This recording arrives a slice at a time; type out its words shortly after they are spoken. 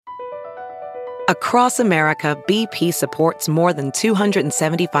Across America, BP supports more than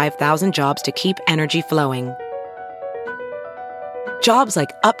 275,000 jobs to keep energy flowing. Jobs like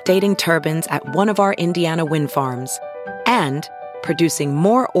updating turbines at one of our Indiana wind farms and producing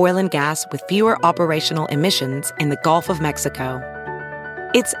more oil and gas with fewer operational emissions in the Gulf of Mexico.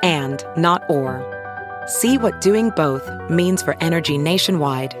 It's and, not or. See what doing both means for energy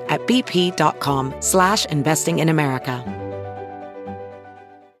nationwide at bp.com/investing in America.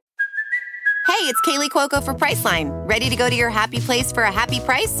 Hey, it's Kaylee Cuoco for Priceline. Ready to go to your happy place for a happy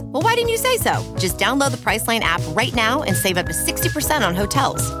price? Well, why didn't you say so? Just download the Priceline app right now and save up to 60% on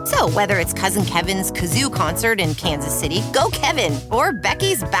hotels. So whether it's Cousin Kevin's Kazoo Concert in Kansas City, go Kevin, or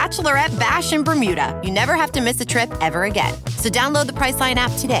Becky's Bachelorette Bash in Bermuda, you never have to miss a trip ever again. So download the Priceline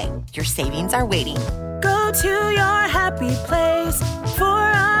app today. Your savings are waiting. Go to your happy place for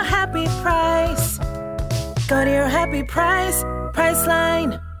a happy price. Go to your happy price,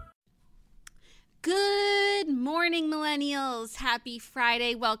 Priceline. Good morning, millennials. Happy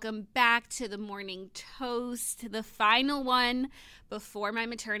Friday. Welcome back to the Morning Toast, the final one before my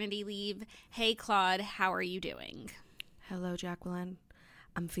maternity leave. Hey, Claude, how are you doing? Hello, Jacqueline.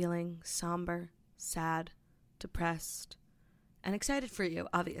 I'm feeling somber, sad, depressed, and excited for you,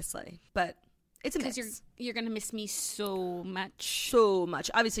 obviously, but it's a mix. Because you're going to miss me so much. So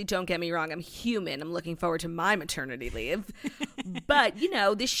much. Obviously, don't get me wrong. I'm human. I'm looking forward to my maternity leave. But, you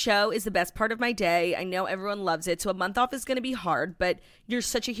know, this show is the best part of my day. I know everyone loves it. So a month off is going to be hard, but you're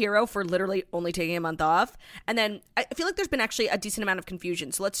such a hero for literally only taking a month off. And then I feel like there's been actually a decent amount of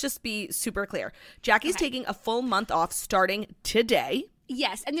confusion. So let's just be super clear. Jackie's taking a full month off starting today.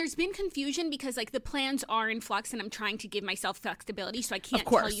 Yes, and there's been confusion because, like, the plans are in flux, and I'm trying to give myself flexibility, so I can't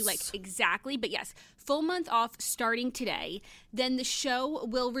tell you, like, exactly. But, yes, full month off starting today. Then the show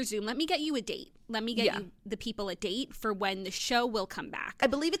will resume. Let me get you a date. Let me get you, the people, a date for when the show will come back. I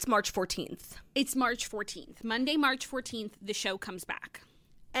believe it's March 14th. It's March 14th. Monday, March 14th, the show comes back.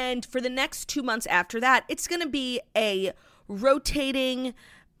 And for the next 2 months after that, it's going to be a rotating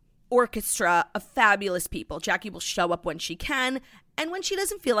orchestra of fabulous people. Jackie will show up when she can, and when she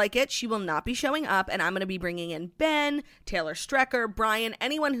doesn't feel like it, she will not be showing up, and I'm going to be bringing in Ben, Taylor Strecker, Brian,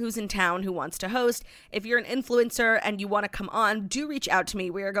 anyone who's in town who wants to host. If you're an influencer and you want to come on, do reach out to me.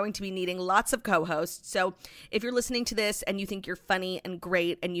 We are going to be needing lots of co-hosts, so if you're listening to this and you think you're funny and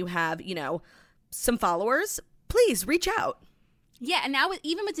great and you have, you know, some followers, please reach out. Yeah, and now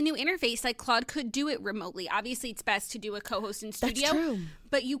even with the new interface, like, Claude could do it remotely. Obviously, it's best to do a co-host in studio. That's true.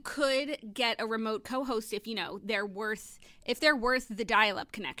 But you could get a remote co-host if, you know, they're worth the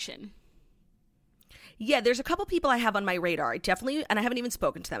dial-up connection. Yeah, there's a couple people I have on my radar. And I haven't even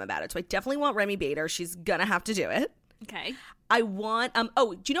spoken to them about it. So I definitely want Remy Bader. She's gonna have to do it. Okay. I want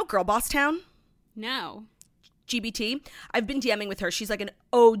do you know Girl Boss Town? No. GBT. I've been DMing with her. She's like an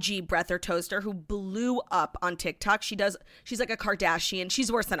OG breather toaster who blew up on TikTok. She's like a Kardashian.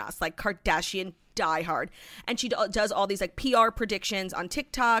 She's worse than us, like Kardashian diehard. And she does all these like PR predictions on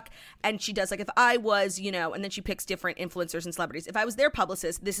TikTok. And she does like, if I was, you know, and then she picks different influencers and celebrities. If I was their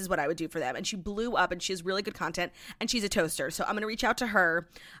publicist, this is what I would do for them. And she blew up and she has really good content and she's a toaster. So I'm going to reach out to her.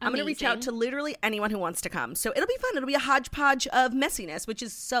 I'm going to reach out to literally anyone who wants to come. So it'll be fun. It'll be a hodgepodge of messiness, which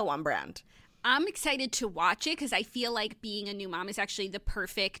is so on brand. I'm excited to watch it because I feel like being a new mom is actually the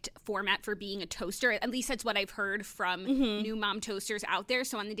perfect format for being a toaster. At least that's what I've heard from new mom toasters out there.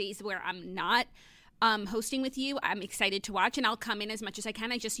 So on the days where I'm not hosting with you, I'm excited to watch, and I'll come in as much as I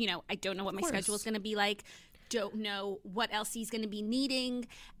can. I just, you know, I don't know what my schedule is going to be like. Don't know what else he's going to be needing,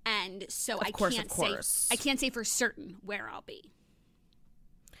 and so I can't say for certain where I'll be.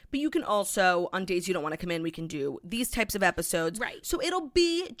 But you can also, on days you don't want to come in, we can do these types of episodes. Right. So it'll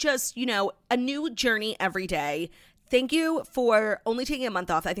be just, you know, a new journey every day. Thank you for only taking a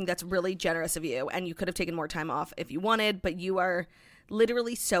month off. I think that's really generous of you. And you could have taken more time off if you wanted, but you are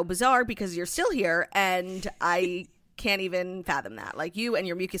literally so bizarre because you're still here. And I can't even fathom that. Like, you and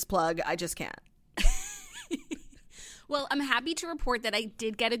your mucus plug, I just can't. Well, I'm happy to report that I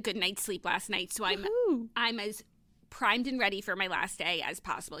did get a good night's sleep last night. So I'm as primed and ready for my last day as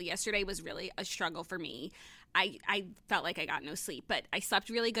possible. Yesterday was really a struggle for me. I felt like I got no sleep, but I slept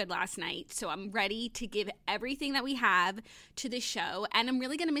really good last night. So I'm ready to give everything that we have to the show. And I'm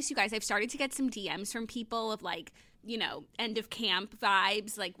really going to miss you guys. I've started to get some DMs from people of like, you know, end of camp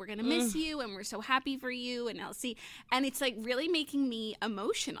vibes. Like, we're going to miss you and we're so happy for you and Elsie. And it's like really making me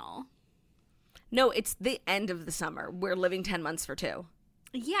emotional. No, it's the end of the summer. We're living 10 months for 2.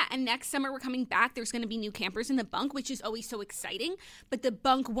 Yeah, and next summer we're coming back. There's going to be new campers in the bunk, which is always so exciting. But the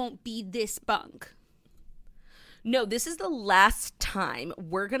bunk won't be this bunk. No, this is the last time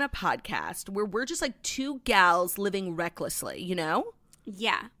we're going to podcast where we're just like 2 gals living recklessly, you know?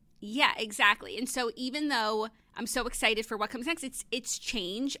 Yeah. Yeah, exactly. And so even though I'm so excited for what comes next, it's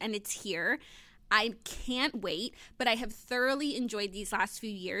change and it's here. I can't wait, but I have thoroughly enjoyed these last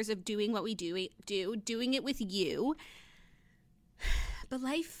few years of doing what we doing it with you. But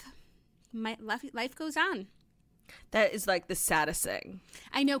life goes on. That is like the saddest thing.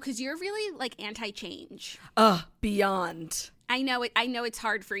 I know, because you're really like anti-change. Beyond. I know it's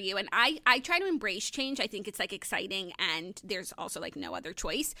hard for you. And I try to embrace change. I think it's like exciting, and there's also like no other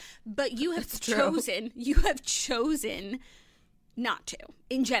choice. But you have chosen not to,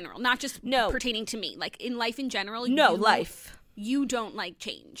 in general, not just pertaining to me. Like in life in general. You don't like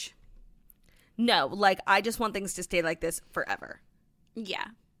change. No, like I just want things to stay like this forever. Yeah.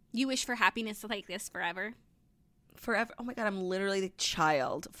 You wish for happiness like this forever? Forever. Oh my God, I'm literally the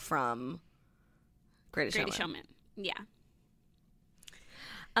child from Greatest Showman. Yeah.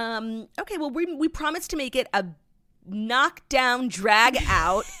 Okay, well, we promised to make it a knockdown, drag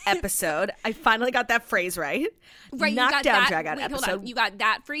out episode. I finally got that phrase right. Right, knockdown, drag out episode. Hold on. You got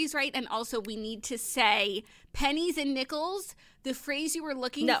that phrase right, and also we need to say pennies and nickels. The phrase you were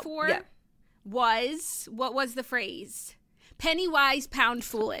looking for was, what was the phrase? Penny wise, pound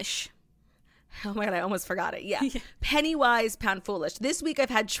foolish. Oh my God, I almost forgot it. Yeah. Penny wise, pound foolish. This week I've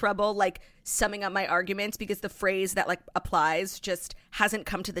had trouble like summing up my arguments because the phrase that like applies just hasn't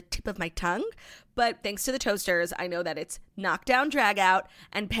come to the tip of my tongue. But thanks to the toasters, I know that it's knockdown, drag out,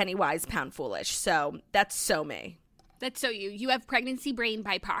 and penny wise, pound foolish. So that's so me. That's so you. You have pregnancy brain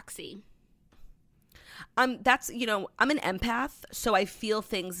by proxy. That's, I'm an empath, so I feel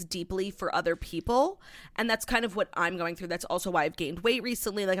things deeply for other people. And that's kind of what I'm going through. That's also why I've gained weight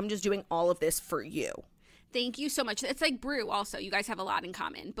recently. Like, I'm just doing all of this for you. Thank you so much. It's like Brew also. You guys have a lot in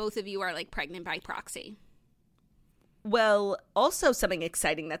common. Both of you are like pregnant by proxy. Well, also something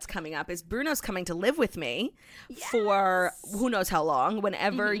exciting that's coming up is Bruno's coming to live with me for who knows how long,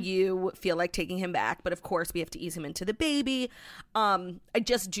 whenever you feel like taking him back. But of course, we have to ease him into the baby. I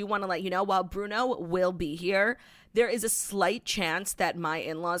just do want to let you know, while Bruno will be here, there is a slight chance that my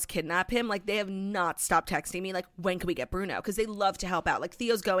in-laws kidnap him. Like, they have not stopped texting me, like, when can we get Bruno? Because they love to help out. Like,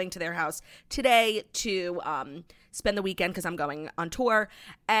 Theo's going to their house today to spend the weekend because I'm going on tour.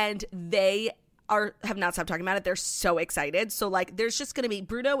 And they have not stopped talking about it. They're so excited. So like there's just going to be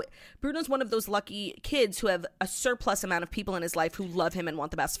Bruno's one of those lucky kids who have a surplus amount of people in his life who love him and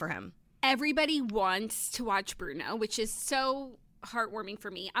want the best for him. Everybody wants to watch Bruno, which is so heartwarming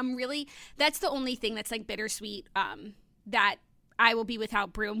for me. That's the only thing that's like bittersweet, that I will be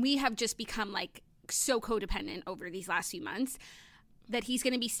without Bruno. We have just become like so codependent over these last few months that he's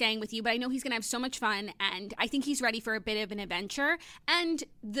going to be staying with you, but I know he's going to have so much fun, and I think he's ready for a bit of an adventure. And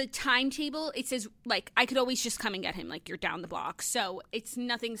the timetable, it says, like, I could always just come and get him, like, you're down the block. So it's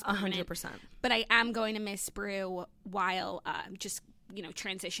nothing's permanent. 100%. But I am going to miss Brew while just,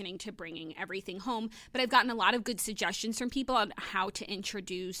 transitioning to bringing everything home. But I've gotten a lot of good suggestions from people on how to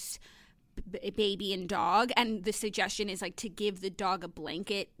introduce baby and dog, and the suggestion is, like, to give the dog a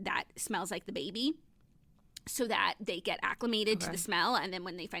blanket that smells like the baby, so that they get acclimated to the smell, and then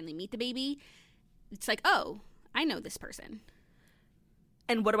when they finally meet the baby, it's like, oh, I know this person.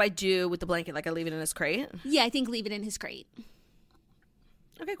 And what do I do with the blanket? Like, I leave it in his crate? Yeah, I think leave it in his crate.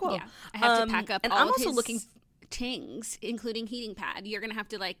 Okay, cool. Yeah, I have to pack up and all I'm of also his looking tings, including heating pad. You're gonna have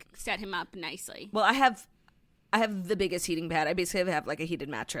to like set him up nicely. Well, I have the biggest heating pad. I basically have like a heated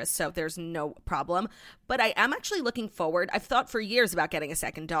mattress, so there's no problem. But I am actually looking forward. I've thought for years about getting a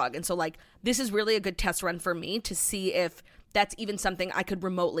second dog. And so like this is really a good test run for me to see if that's even something I could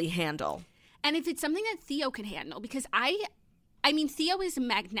remotely handle. And if it's something that Theo can handle, because I mean, Theo is a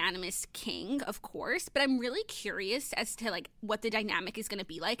magnanimous king, of course, but I'm really curious as to, like, what the dynamic is going to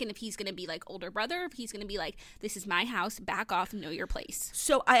be like, and if he's going to be, like, older brother, if he's going to be like, this is my house, back off, know your place.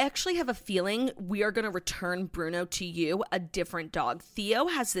 So I actually have a feeling we are going to return Bruno to you, a different dog. Theo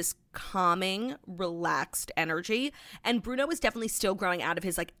has this calming, relaxed energy, and Bruno is definitely still growing out of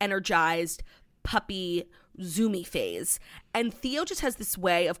his, like, energized, puppy, zoomy phase. And Theo just has this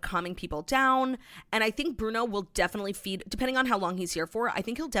way of calming people down. And I think Bruno will definitely feed, depending on how long he's here for, I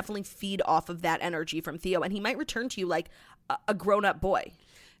think he'll definitely feed off of that energy from Theo. And he might return to you like a grown-up boy.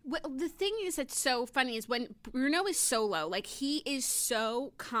 Well, the thing is that's so funny is when Bruno is solo, like he is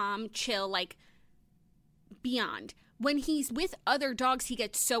so calm, chill, like beyond. When he's with other dogs, he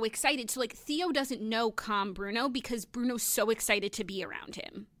gets so excited. So like Theo doesn't know calm Bruno because Bruno's so excited to be around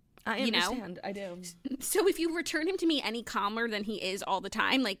him. I understand. I do. So if you return him to me any calmer than he is all the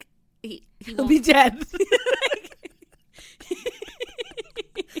time, like he'll be dead.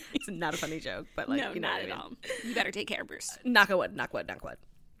 It's not a funny joke, but like, no, you know not what I mean? at all. You better take care, Bruce. Knock on wood, knock wood, knock wood.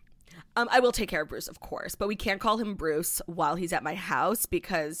 I will take care of Bruce, of course, but we can't call him Bruce while he's at my house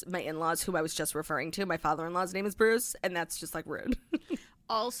because my in-laws, who I was just referring to, my father-in-law's name is Bruce, and that's just like rude.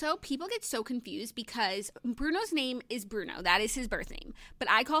 Also, people get so confused because Bruno's name is Bruno. That is his birth name. But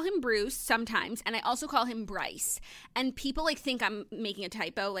I call him Bruce sometimes, and I also call him Bryce. And people like think I'm making a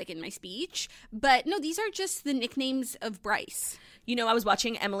typo like in my speech. But no, these are just the nicknames of Bryce. You know, I was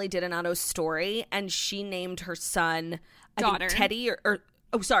watching Emily Donato's story, and she named her son Daughter. I think Teddy daughter.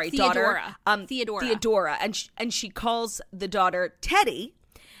 Theodora. And she calls the daughter Teddy.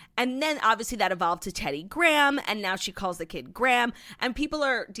 And then obviously that evolved to Teddy Graham, and now she calls the kid Graham. And people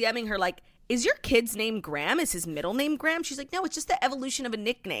are DMing her like, is your kid's name Graham? Is his middle name Graham? She's like, no, it's just the evolution of a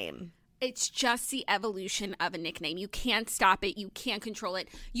nickname. It's just the evolution of a nickname. You can't stop it. You can't control it.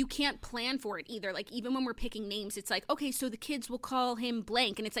 You can't plan for it either. Like, even when we're picking names, it's like, okay, so the kids will call him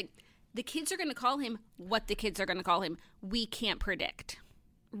blank. And it's like, the kids are going to call him what the kids are going to call him. We can't predict.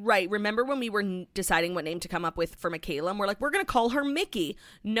 Right. Remember when we were deciding what name to come up with for Michaela? And we're like, we're going to call her Mickey.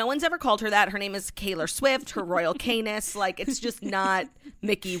 No one's ever called her that. Her name is Taylor Swift, her Royal Canis. Like, it's just not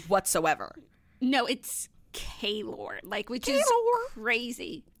Mickey whatsoever. No, it's Kaylor, like, which is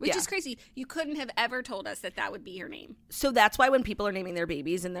crazy. Which is crazy. You couldn't have ever told us that that would be her name. So that's why when people are naming their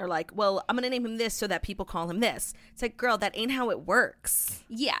babies and they're like, well, I'm going to name him this so that people call him this. It's like, girl, that ain't how it works.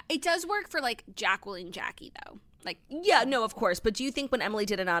 Yeah, it does work for, like, Jacqueline Jackie, though. Like, yeah, no, of course. But do you think when Emily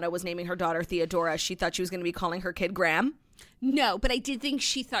Donato was naming her daughter Theodora, she thought she was going to be calling her kid Graham? No, but I did think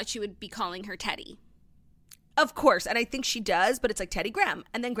she thought she would be calling her Teddy. Of course, and I think she does, but it's like Teddy Graham,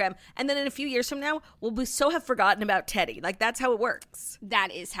 and then Graham, and then in a few years from now, we'll be so have forgotten about Teddy. Like, that's how it works.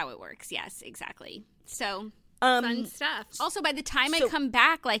 That is how it works, yes, exactly. So, fun stuff. Also, by the time I come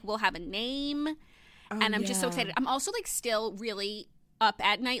back, like, we'll have a name, and I'm just so excited. I'm also, like, still really up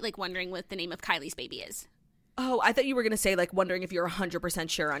at night, like, wondering what the name of Kylie's baby is. Oh, I thought you were going to say, like, wondering if you're 100%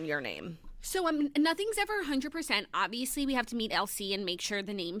 sure on your name. So nothing's ever 100%. Obviously, we have to meet Elsie and make sure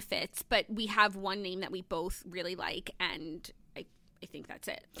the name fits. But we have one name that we both really like, and I think that's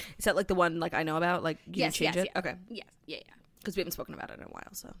it. Is that like the one like I know about? Like you yes, change yes, it? Yeah. Okay. Yeah. Because we haven't spoken about it in a while,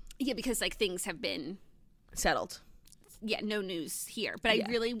 so. Yeah, because like things have been settled. Yeah, no news here. But I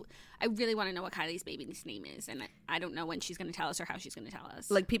really want to know what Kylie's baby's name is, and I don't know when she's going to tell us or how she's going to tell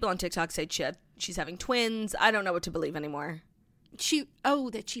us. Like people on TikTok say she's having twins. I don't know what to believe anymore.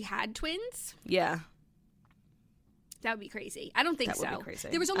 That she had twins? Yeah. That would be crazy. I don't think so. That would be crazy.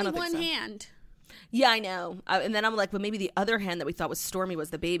 There was only one hand. Yeah, I know. And then I'm like, well, maybe the other hand that we thought was Stormy was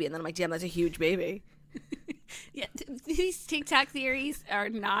the baby. And then I'm like, damn, that's a huge baby. Yeah, these TikTok theories are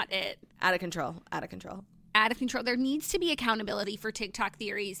not it. Out of control. There needs to be accountability for TikTok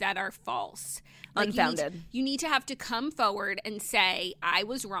theories that are false. Like, unfounded. You need to have to come forward and say, I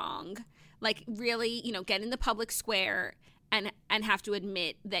was wrong. Like, really, get in the public square and have to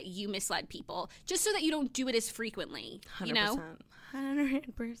admit that you misled people, just so that you don't do it as frequently. 100%.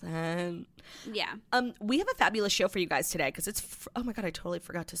 100%. Yeah. We have a fabulous show for you guys today because it's oh my god, I totally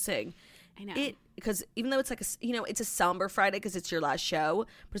forgot to sing. I know. Because even though it's like it's a somber Friday because it's your last show,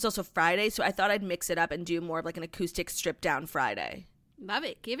 but it's also Friday, so I thought I'd mix it up and do more of like an acoustic stripped down Friday. Love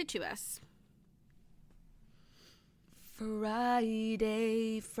it. Give it to us.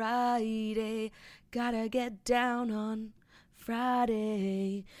 Friday, gotta get down on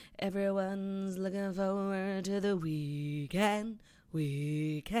Friday. Everyone's looking forward to the weekend.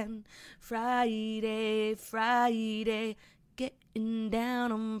 Friday, getting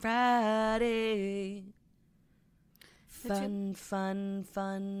down on Friday. Fun.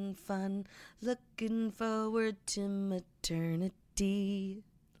 Looking forward to maternity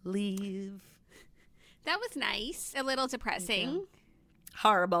leave. That was nice. A little depressing.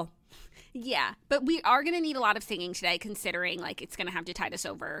 Horrible. Yeah, but we are going to need a lot of singing today, considering like it's going to have to tide us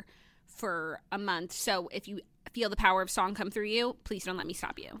over for a month. So if you feel the power of song come through you, please don't let me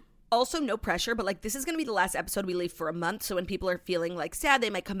stop you. Also, no pressure, but like this is going to be the last episode we leave for a month. So when people are feeling like sad, they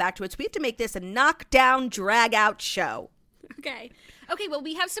might come back to it. So we have to make this a knockdown, drag out show. Okay, well,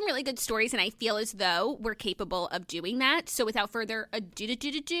 we have some really good stories, and I feel as though we're capable of doing that. So without further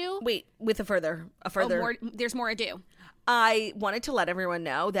ado. Wait, with a further. There's more ado. I wanted to let everyone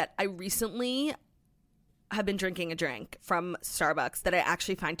know that I recently have been drinking a drink from Starbucks that I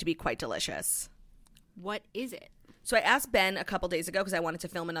actually find to be quite delicious. What is it? So I asked Ben a couple days ago because I wanted to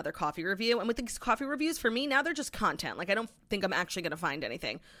film another coffee review. And with these coffee reviews, for me, now they're just content. Like, I don't think I'm actually going to find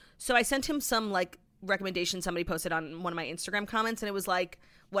anything. So I sent him some, like, recommendation somebody posted on one of my Instagram comments, and it was like,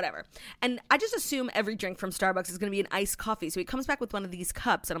 whatever. And I just assume every drink from Starbucks is going to be an iced coffee. So he comes back with one of these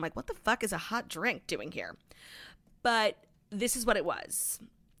cups, and I'm like, what the fuck is a hot drink doing here? But this is what it was.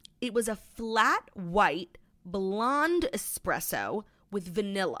 It was a flat white blonde espresso with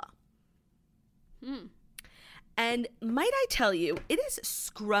vanilla. And might I tell you, it is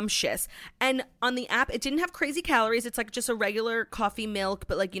scrumptious. And on the app, it didn't have crazy calories. It's like just a regular coffee milk,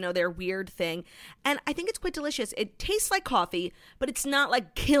 but like, their weird thing. And I think it's quite delicious. It tastes like coffee, but it's not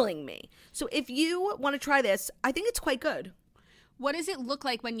like killing me. So if you want to try this, I think it's quite good. What does it look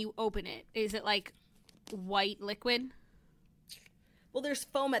like when you open it? Is it like white liquid? Well, there's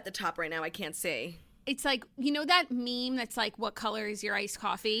foam at the top right now. I can't see. It's like, that meme that's like, what color is your iced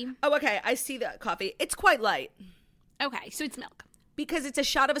coffee? Oh, okay. I see the coffee. It's quite light. Okay, so it's milk. Because it's a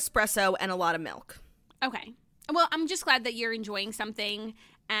shot of espresso and a lot of milk. Okay. Well, I'm just glad that you're enjoying something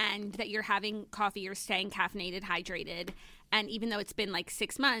and that you're having coffee, you're staying caffeinated, hydrated. And even though it's been like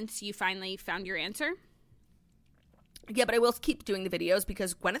 6 months, you finally found your answer. Yeah, but I will keep doing the videos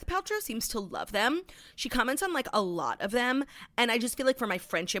because Gwyneth Paltrow seems to love them. She comments on like a lot of them. And I just feel like for my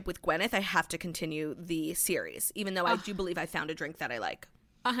friendship with Gwyneth, I have to continue the series, even though I do believe I found a drink that I like.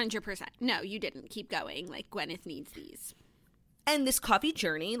 100%. No, you didn't. Keep going. Like, Gwyneth needs these. And this coffee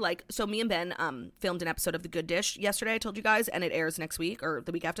journey, like, so me and Ben filmed an episode of The Good Dish yesterday, I told you guys, and it airs next week or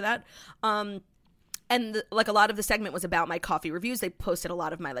the week after that. And like a lot of the segment was about my coffee reviews. They posted a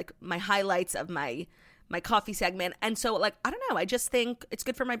lot of my highlights of my coffee segment. And so, like, I don't know. I just think it's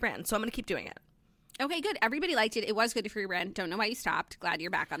good for my brand. So I'm going to keep doing it. Okay, good. Everybody liked it. It was good for your brand. Don't know why you stopped. Glad you're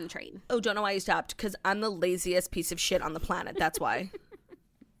back on the train. Oh, don't know why you stopped. Because I'm the laziest piece of shit on the planet. That's why.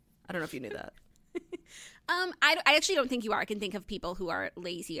 I don't know if you knew that. I actually don't think you are. I can think of people who are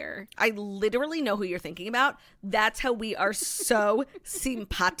lazier. I literally know who you're thinking about. That's how we are so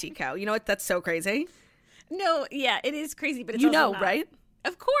simpatico. You know what? That's so crazy. No, yeah, it is crazy, but it's right?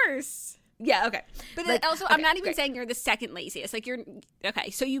 Of course. Yeah, okay. But like, also, okay, I'm not even great. saying you're the second laziest. Like, you're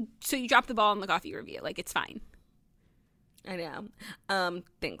okay. So you dropped the ball on the coffee review. Like, it's fine. I know.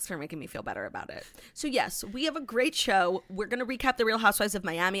 Thanks for making me feel better about it. So yes, we have a great show. We're going to recap the Real Housewives of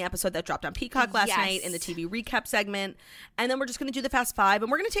Miami episode that dropped on Peacock last night in the TV recap segment. And then we're just going to do the Fast Five. And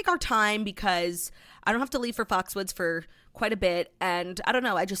we're going to take our time because I don't have to leave for Foxwoods for quite a bit. And I don't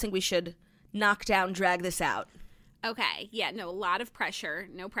know. I just think we should knock down, drag this out. Okay. Yeah, no, a lot of pressure.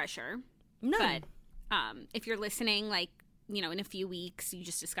 No pressure. No. But if you're listening, like, in a few weeks, you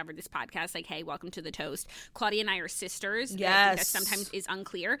just discovered this podcast, like, hey, welcome to the toast. Claudia and I are sisters. Yes. I think that sometimes is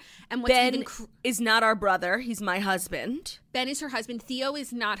unclear. And what's Ben is not our brother. He's my husband. Ben is her husband. Theo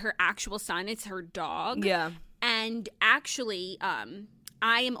is not her actual son. It's her dog. Yeah. And actually,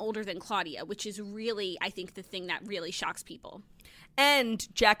 I am older than Claudia, which is really, I think, the thing that really shocks people.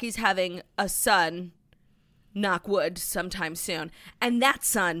 And Jackie's having a son, knock wood, sometime soon. And that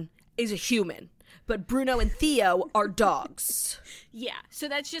son is a human. But Bruno and Theo are dogs. Yeah. So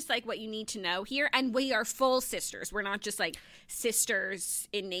that's just like what you need to know here. And we are full sisters. We're not just like sisters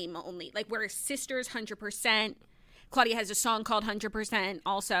in name only. Like, we're sisters 100%. Claudia has a song called 100%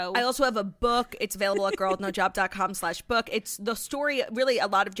 also. I also have a book. It's available at girlwithnojob.com/book. It's the story, really a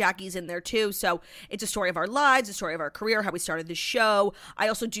lot of Jackie's in there too. So it's a story of our lives, a story of our career, how we started the show. I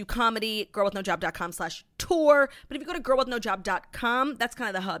also do comedy, girlwithnojob.com/tour. But if you go to girlwithnojob.com, that's kind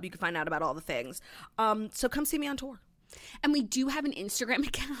of the hub. You can find out about all the things. So come see me on tour. And we do have an Instagram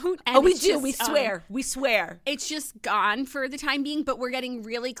account. And we do. We swear. We swear. It's just gone for the time being, but we're getting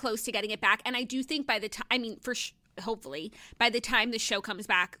really close to getting it back. And I do think by the time, hopefully, by the time the show comes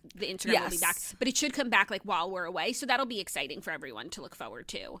back, the Instagram will be back. But it should come back like while we're away. So that'll be exciting for everyone to look forward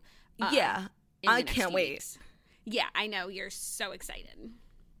to. Yeah. I can't wait. Weeks. Yeah, I know. You're so excited.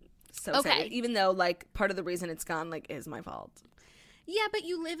 So excited. Even though, like, part of the reason it's gone, like, is my fault. Yeah, but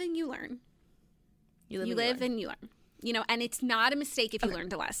you live and you learn. You live and you learn. And it's not a mistake if you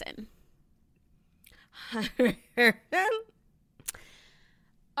learned a lesson.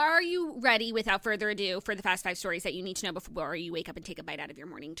 Are you ready, without further ado, for the Fast Five stories that you need to know before you wake up and take a bite out of your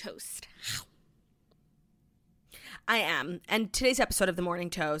morning toast? I am. And today's episode of The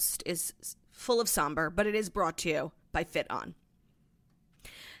Morning Toast is full of somber, but it is brought to you by Fit On.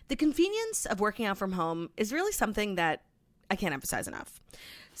 The convenience of working out from home is really something that I can't emphasize enough.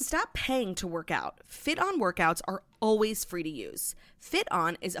 Stop paying to work out. Fit On workouts are always free to use. Fit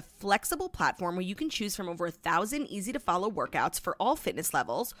On is a flexible platform where you can choose from over 1,000 easy-to-follow workouts for all fitness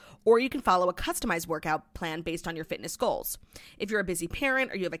levels, or you can follow a customized workout plan based on your fitness goals. If you're a busy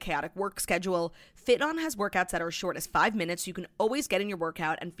parent or you have a chaotic work schedule, Fit On has workouts that are as short as 5 minutes, so you can always get in your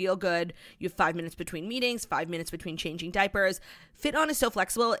workout and feel good. You have 5 minutes between meetings, 5 minutes between changing diapers. Fit On is so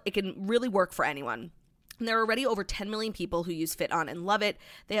flexible, it can really work for anyone. And there are already over 10 million people who use Fit On and love it.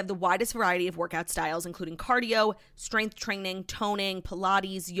 They have the widest variety of workout styles, including cardio, strength training, toning,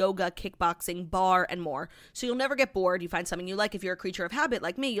 Pilates, yoga, kickboxing, bar, and more. So you'll never get bored. You find something you like. If you're a creature of habit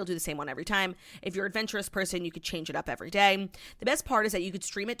like me, you'll do the same one every time. If you're an adventurous person, you could change it up every day. The best part is that you could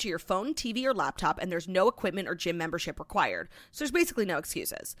stream it to your phone, TV, or laptop, and there's no equipment or gym membership required. So there's basically no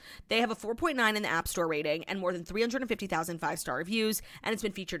excuses. They have a 4.9 in the App Store rating and more than 350,000 five-star reviews, and it's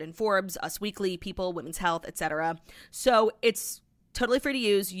been featured in Forbes, Us Weekly, People, Women's Health, etc. So it's totally free to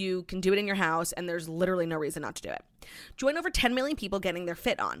use. You can do it in your house, and there's literally no reason not to do it. Join over 10 million people getting their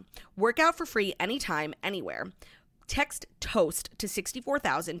Fit On. Work out for free anytime, anywhere. Text TOAST to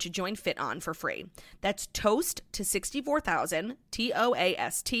 64,000 to join Fit On for free. That's TOAST to 64,000,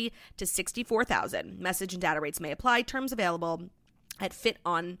 TOAST to 64,000. Message and data rates may apply. Terms available at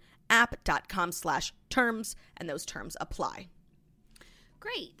fitonapp.com/terms, and those terms apply.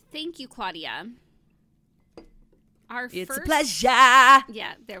 Great. Thank you, Claudia. It's a pleasure.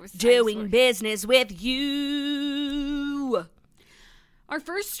 Yeah, there was doing business with you. Our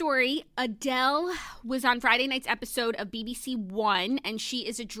first story, Adele was on Friday night's episode of BBC One, and she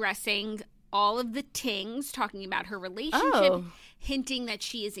is addressing all of the tings, talking about her relationship, hinting that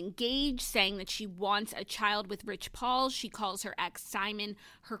she is engaged, saying that she wants a child with Rich Paul. She calls her ex Simon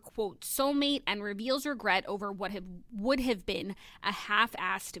her, quote, soulmate, and reveals regret over what would have been a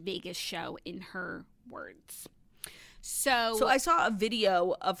half-assed Vegas show, in her words. So I saw a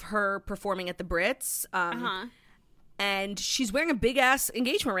video of her performing at the Brits, and she's wearing a big-ass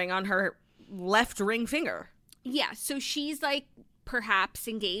engagement ring on her left ring finger. Yeah, so she's, like, perhaps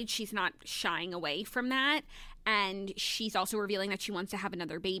engaged. She's not shying away from that. And she's also revealing that she wants to have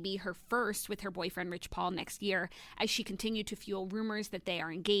another baby, her first, with her boyfriend Rich Paul next year, as she continued to fuel rumors that they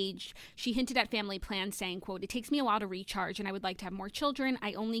are engaged. She hinted at family plans, saying, quote, "It takes me a while to recharge and I would like to have more children.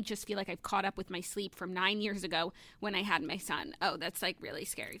 I only just feel like I've caught up with my sleep from 9 years ago when I had my son." Oh, that's like really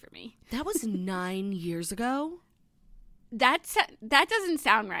scary for me. That was 9 years ago? That doesn't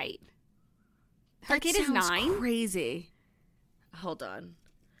sound right. Her kid is 9. Crazy. Hold on.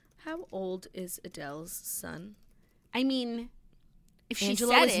 How old is Adele's son? I mean, if she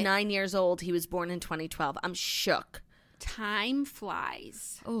Angelo said was it, 9 years old. He was born in 2012. I'm shook. time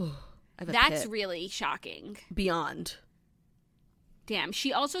flies. Oh, that's really shocking. Beyond. Damn.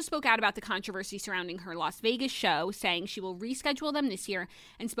 She also spoke out about the controversy surrounding her Las Vegas show, saying she will reschedule them this year,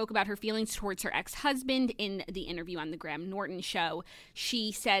 and spoke about her feelings towards her ex-husband in the interview on the Graham Norton show.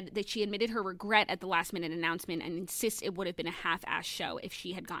 She said that she admitted her regret at the last-minute announcement and insists it would have been a half-assed show if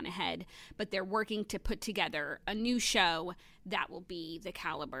she had gone ahead. But they're working to put together a new show that will be the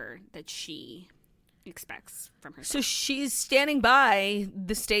caliber that she expects from herself. So she's standing by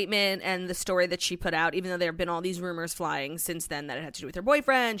the statement and the story that she put out, even though there have been all these rumors flying since then that it had to do with her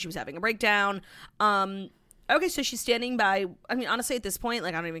boyfriend. She was having a breakdown. Okay, so she's standing by. I mean, honestly, at this point,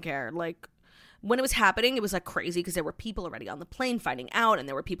 like, I don't even care. Like, when it was happening, it was like crazy because there were people already on the plane finding out, and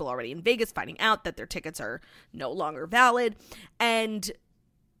there were people already in Vegas finding out that their tickets are no longer valid. And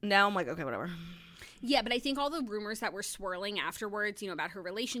now I'm like, okay, whatever. Yeah, but I think all the rumors that were swirling afterwards, about her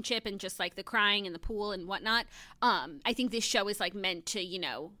relationship and just like the crying in the pool and whatnot, I think this show is like meant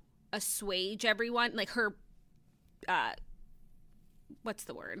to, assuage everyone. Like her, what's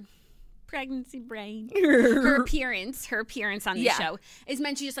the word? Pregnancy brain. her appearance on the show is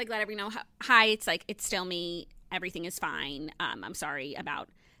meant to just like let everyone know, hi, it's like, it's still me. Everything is fine. I'm sorry about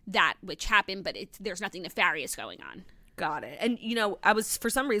that which happened, but there's nothing nefarious going on. Got it. And, I was, for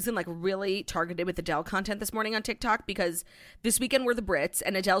some reason, like, really targeted with Adele content this morning on TikTok because this weekend were the Brits,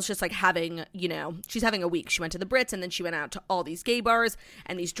 and Adele's just, like, having, she's having a week. She went to the Brits, and then she went out to all these gay bars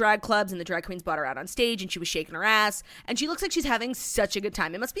and these drag clubs, and the drag queens brought her out on stage, and she was shaking her ass, and she looks like she's having such a good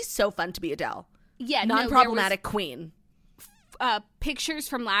time. It must be so fun to be Adele. Yeah. Non-problematic queen. Pictures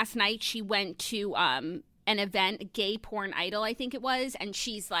from last night, she went to an event, a gay porn idol, I think it was, and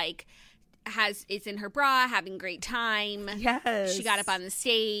she's, like... is in her bra, having a great time. Yes. She got up on the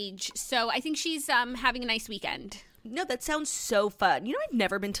stage. So I think she's having a nice weekend. No, that sounds so fun. I've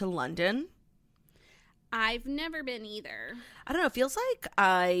never been to London. I've never been either. I don't know. It feels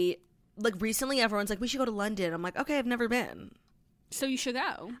like recently everyone's like, we should go to London. I'm like, okay, I've never been. So you should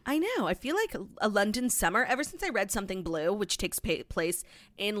go. I know. I feel like a London summer, ever since I read Something Blue, which takes place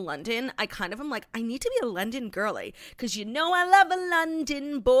in London, I kind of am like, I need to be a London girly. Because I love a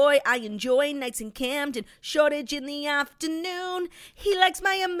London boy. I enjoy nights in Camden, Shoreditch in the afternoon. He likes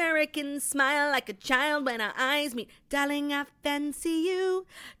my American smile like a child when our eyes meet. Darling, I fancy you.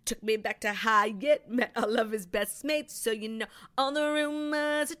 Took me back to Hyatt, met all of his best mates. So all the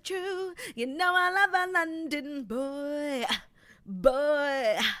rumors are true. I love a London boy.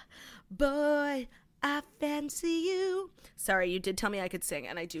 Boy, I fancy you. Sorry, you did tell me I could sing,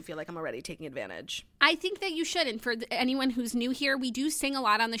 and I do feel like I'm already taking advantage. I think that you should. And for anyone who's new here, we do sing a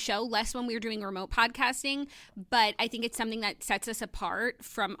lot on the show, less when we're doing remote podcasting. But I think it's something that sets us apart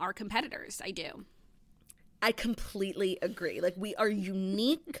from our competitors. I do. I completely agree. Like, we are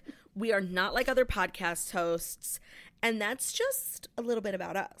unique. We are not like other podcast hosts. And that's just a little bit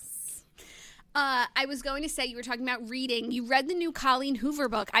about us. I was going to say, you were talking about reading. You read the new Colleen Hoover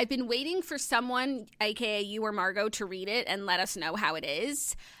book. I've been waiting for someone, aka you or Margot, to read it and let us know how it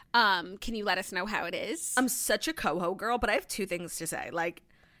is. Can you let us know how it is? I'm such a coho girl, but I have two things to say. Like,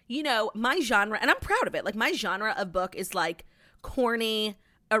 you know, my genre, and I'm proud of it. Like, my genre of book is like corny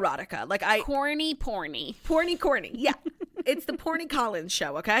erotica. Like, Corny. Corny. Yeah. It's the Porny Collins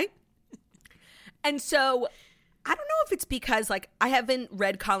show, okay? And so I don't know if it's because, like, I haven't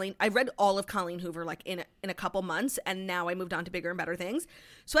read I read all of Colleen Hoover, like, in a couple months, and now I moved on to bigger and better things.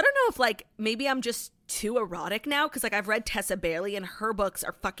 So I don't know if, like, maybe I'm just too erotic now, because, like, I've read Tessa Bailey, and her books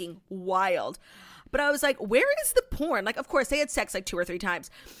are fucking wild. But I was like, where is the porn? Like, of course, they had sex, like, 2 or 3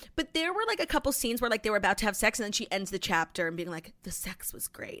 times. But there were, like, a couple scenes where, like, they were about to have sex, and then she ends the chapter and being like, the sex was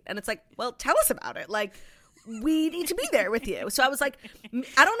great. And it's like, well, tell us about it. Like, we need to be there with you. So I was like,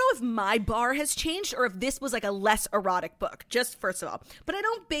 I don't know if my bar has changed or if this was like a less erotic book, just first of all. But I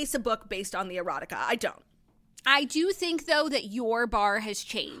don't base a book based on the erotica. I don't. I do think, though, that your bar has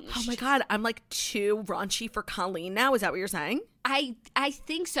changed. Oh, my God. I'm like too raunchy for Colleen now. Is that what you're saying? I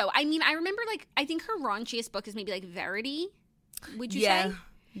think so. I mean, I remember, like, I think her raunchiest book is maybe, like, Verity. Would you say?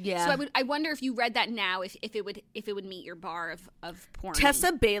 Yeah. So I wonder if you read that now, if it would meet your bar of porn.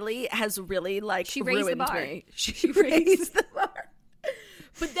 Tessa Bailey has really, like, she raised ruined the bar. Me. She raised the bar.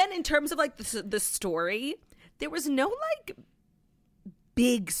 But then in terms of, like, the story, there was no, like,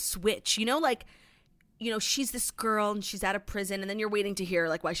 big switch. You know, like, you know, she's this girl and she's out of prison, and then you're waiting to hear,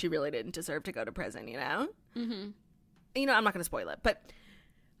 like, why she really didn't deserve to go to prison, you know? Mm-hmm. You know, I'm not going to spoil it, but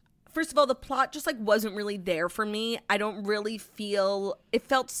first of all, the plot just, like, wasn't really there for me. I don't really feel, it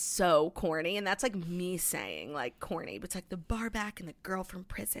felt so corny, and that's, like, me saying, like, corny, but it's, like, the bar back and the girl from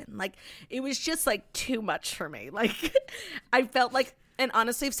prison. Like, it was just, like, too much for me. Like, I felt like, and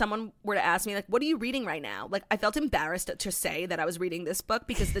honestly, if someone were to ask me, like, what are you reading right now? Like, I felt embarrassed to say that I was reading this book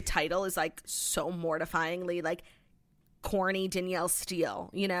because the title is, like, so mortifyingly, like, corny Danielle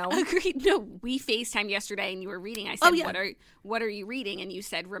Steele, you know? Agreed. No, we FaceTimed yesterday and you were reading. I said, what are you reading? And you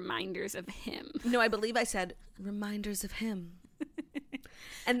said Reminders of Him. No, I believe I said Reminders of Him.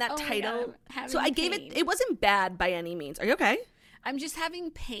 And that title. So I gave it wasn't bad by any means. Are you okay? I'm just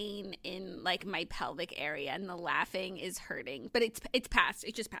having pain in, like, my pelvic area, and the laughing is hurting. But it's passed.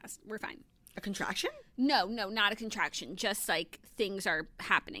 It just passed. We're fine. A contraction? No, not a contraction. Just, like, things are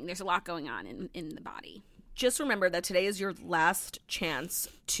happening. There's a lot going on in the body. Just remember that today is your last chance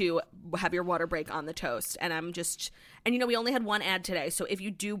to have your water break on the toast. And you know, we only had one ad today. So if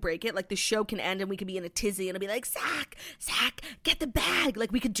you do break it, like, the show can end and we could be in a tizzy and it'll be like, Zach, get the bag.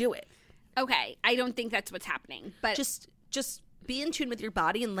 Like, we could do it. Okay. I don't think that's what's happening. But just be in tune with your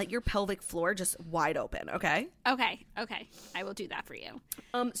body and let your pelvic floor just wide open. Okay. Okay. I will do that for you.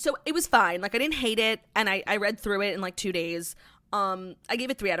 So it was fine. Like, I didn't hate it. And I read through it in, like, 2 days. I gave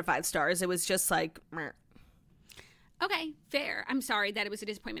it 3 out of 5 stars. It was just like, meh. Okay, fair. I'm sorry that it was a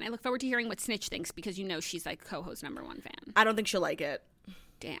disappointment. I look forward to hearing what Snitch thinks because you know she's, like, co-host #1 fan. I don't think she'll like it.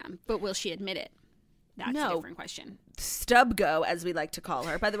 Damn. But will she admit it? That's a different question. Stubgo, as we like to call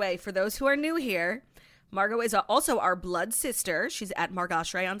her. By the way, for those who are new here, Margot is also our blood sister. She's at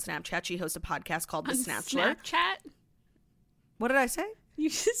Margoshray on Snapchat. She hosts a podcast called The Snatchler. Snapchat? What did I say? You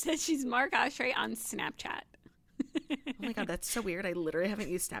just said she's Margoshray on Snapchat. Oh my God, that's so weird. I literally haven't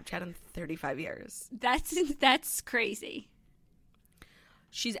used Snapchat in 35 years. That's crazy.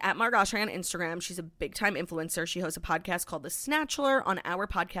 She's at Margoshray on Instagram. She's a big-time influencer. She hosts a podcast called The Snatchler on our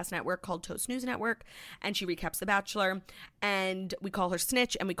podcast network called Toast News Network, and she recaps The Bachelor. And we call her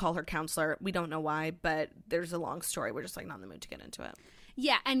Snitch, and we call her Counselor. We don't know why, but there's a long story. We're just, like, not in the mood to get into it.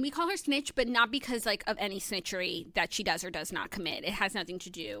 Yeah, and we call her Snitch, but not because, like, of any snitchery that she does or does not commit. It has nothing to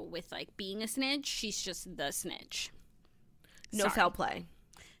do with, like, being a snitch. She's just the snitch. No foul play.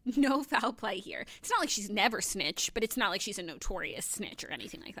 No foul play here. It's not like she's never snitched, but it's not like she's a notorious snitch or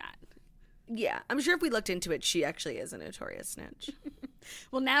anything like that. Yeah, I'm sure if we looked into it, she actually is a notorious snitch.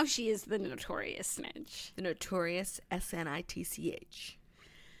 Well, now she is the notorious snitch. The notorious SNITCH.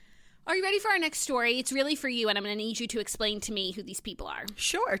 Are you ready for our next story? It's really for you, and I'm going to need you to explain to me who these people are.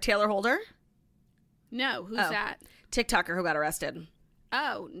 Sure. Taylor Holder? No, who's that? TikToker who got arrested.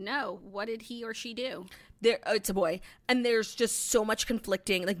 Oh, no. What did he or she do? It's a boy. And there's just so much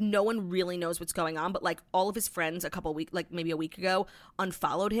conflicting. Like, no one really knows what's going on. But, like, all of his friends maybe a week ago,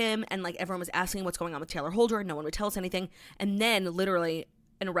 unfollowed him. And, like, everyone was asking what's going on with Taylor Holder. And no one would tell us anything. And then, literally,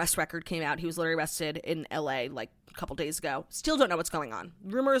 an arrest record came out. He was literally arrested in L.A., like, a couple days ago. Still don't know what's going on.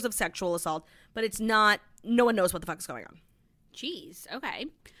 Rumors of sexual assault. But it's not, no one knows what the fuck is going on. Jeez. Okay.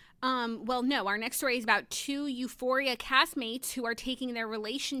 Well, no, our next story is about two Euphoria castmates who are taking their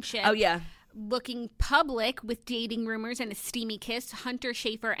relationship looking public with dating rumors and a steamy kiss. Hunter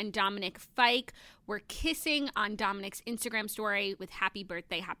Schafer and Dominic Fike were kissing on Dominic's Instagram story with happy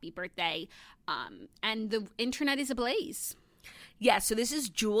birthday, and the internet is ablaze. Yeah, so this is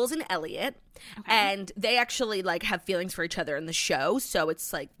Jules and Elliot, and they actually, like, have feelings for each other in the show, so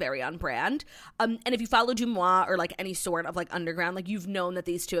it's, like, very on brand. And if you follow Dumois or, like, any sort of, like, underground, like, you've known that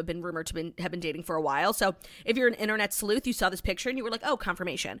these two have been rumored to have been dating for a while. So if you're an internet sleuth, you saw this picture and you were like, oh,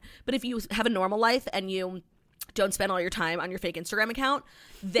 confirmation. But if you have a normal life and you don't spend all your time on your fake Instagram account,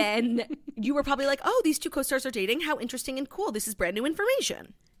 then you were probably like, oh, these two co-stars are dating? How interesting and cool. This is brand new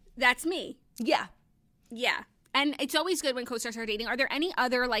information. That's me. Yeah. Yeah. And it's always good when co-stars are dating. Are there any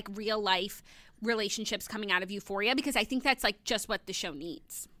other, like, real-life relationships coming out of Euphoria? Because I think that's, like, just what the show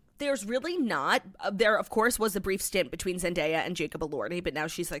needs. There's really not. There, of course, was a brief stint between Zendaya and Jacob Elordi, but now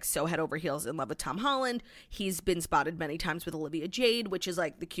she's, like, so head over heels in love with Tom Holland. He's been spotted many times with Olivia Jade, which is,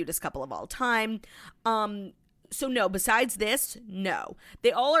 like, the cutest couple of all time. So, no, besides this, no.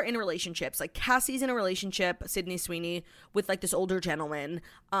 They all are in relationships. Like, Cassie's in a relationship, Sydney Sweeney, with, like, this older gentleman.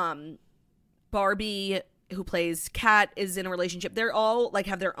 Barbie, who plays Kat, is in a relationship. They're all, like,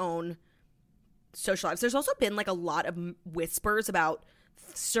 have their own social lives. There's also been, like, a lot of whispers about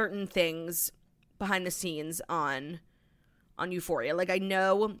certain things behind the scenes on Euphoria. Like, I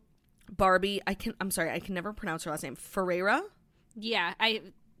know Barbie, I can never pronounce her last name. Ferreira? Yeah,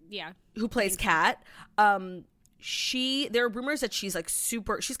 Who plays Kat. There are rumors that she's, like,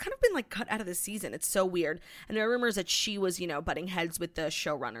 she's kind of been, like, cut out of the season. It's so weird. And there are rumors that she was, you know, butting heads with the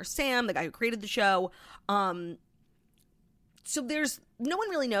showrunner Sam, the guy who created the show. So no one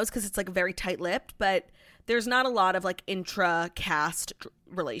really knows because it's, like, very tight-lipped, but there's not a lot of, like, intra-cast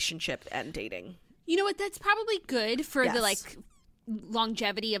relationship and dating. You know what? That's probably good for the, like,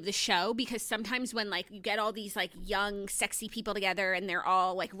 longevity of the show, because sometimes when, like, you get all these, like, young sexy people together and they're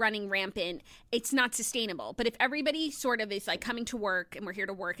all, like, running rampant, it's not sustainable. But if everybody sort of is, like, coming to work and we're here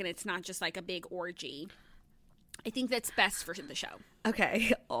to work and it's not just, like, a big orgy, I think that's best for the show.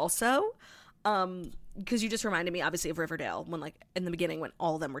 Okay. Also, because you just reminded me obviously of Riverdale, when, like, in the beginning when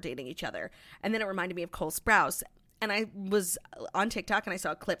all of them were dating each other, and then it reminded me of Cole Sprouse. And I was on TikTok and I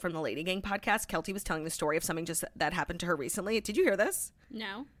saw a clip from the Lady Gang podcast. Kelty was telling the story of something just that happened to her recently. Did you hear this?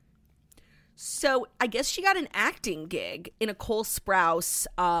 No. So I guess she got an acting gig in a Cole Sprouse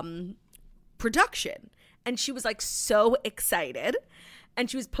production. And she was, like, so excited. And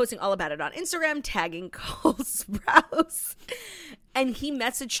she was posting all about it on Instagram, tagging Cole Sprouse. And he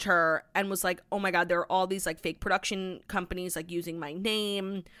messaged her and was like, oh my God, there are all these, like, fake production companies, like, using my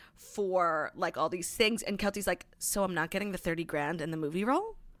name for, like, all these things. And Kelty's like, so I'm not getting the $30,000 in the movie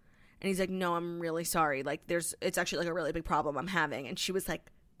role? And he's like, no, I'm really sorry. Like, it's actually, like, a really big problem I'm having. And she was,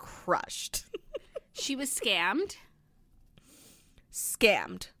 like, crushed. She was scammed?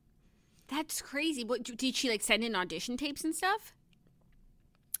 Scammed. That's crazy. What, did she, like, send in audition tapes and stuff?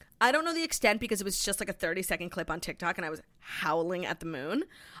 I don't know the extent because it was just, like, a 30-second clip on TikTok and I was howling at the moon.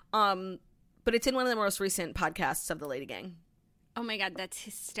 But it's in one of the most recent podcasts of the Lady Gang. Oh my God, that's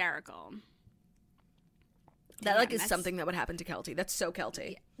hysterical. That, like, is something that would happen to Kelty. That's so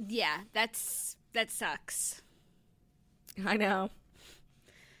Kelty. Yeah, that sucks. I know.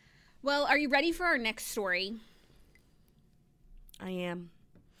 Well, are you ready for our next story? I am.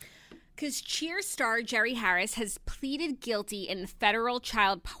 Because Cheer star Jerry Harris has pleaded guilty in the federal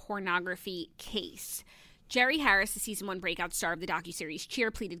child pornography case. Jerry Harris, the season 1 breakout star of the docuseries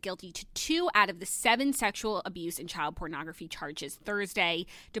Cheer, pleaded guilty to 2 out of the 7 sexual abuse and child pornography charges Thursday,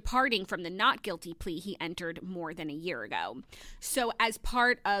 departing from the not guilty plea he entered more than a year ago. So as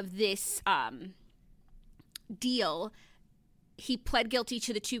part of this deal, he pled guilty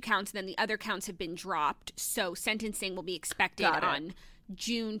to the 2 counts, and then the other counts have been dropped. So sentencing will be expected on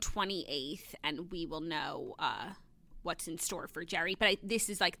June 28th, and we will know what's in store for Jerry. But this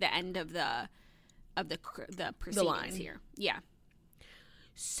is, like, the end of the proceedings here. Yeah.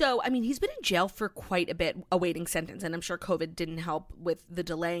 So, I mean, he's been in jail for quite a bit awaiting sentence, and I'm sure COVID didn't help with the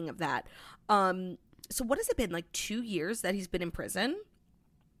delaying of that. So what has it been, like 2 years that he's been in prison?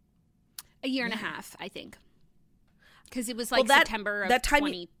 A year and a half, I think. Because it was, like, September of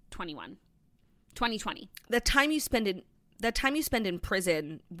 2020. The time you spend in that time you spend in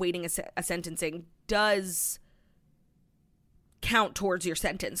prison waiting a sentencing does count towards your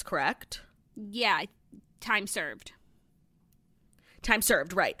sentence, correct? Yeah, time served. Time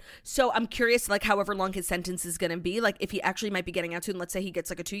served, right. So I'm curious, like, however long his sentence is going to be, like, if he actually might be getting out soon. Let's say he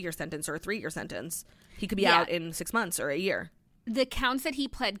gets, like, a 2-year sentence or a 3-year sentence. He could be out in 6 months or a year. The counts that he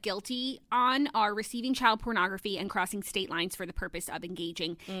pled guilty on are receiving child pornography and crossing state lines for the purpose of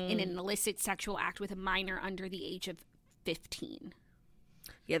engaging in an illicit sexual act with a minor under the age of 15.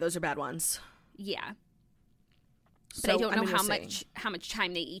 Yeah, those are bad ones. Yeah. But So, I don't know we'll how much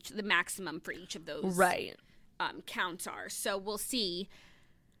time they each, the maximum for each of those right. Counts are. So we'll see.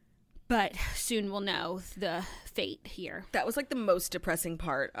 But soon we'll know the fate here. That was, like, the most depressing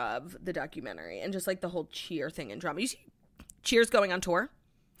part of the documentary, and just, like, the whole Cheer thing and drama. You see Cheer's going on tour?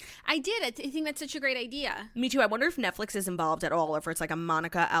 I did. I think that's such a great idea. Me too. I wonder if Netflix is involved at all, or if it's, like, a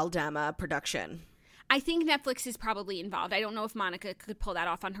Monica Aldama production. I think Netflix is probably involved. I don't know if Monica could pull that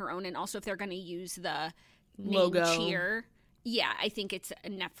off on her own, and also if they're going to use the logo name Cheer. Yeah, I think it's a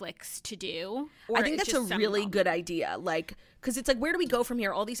Netflix to do. I think that's a really good idea. Like, because it's like, where do we go from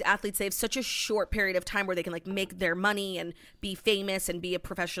here? All these athletes, they have such a short period of time where they can, like, make their money and be famous and be a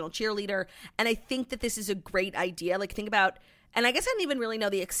professional cheerleader. And I think that this is a great idea. Like, think about, and I guess I didn't even really know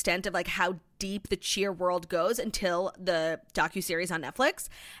the extent of, like, how deep the cheer world goes until the docuseries on Netflix.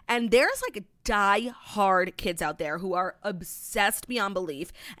 And there's, like, die-hard kids out there who are obsessed beyond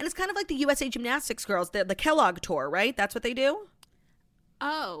belief. And it's kind of like the USA Gymnastics girls, the Kellogg tour, right? That's what they do?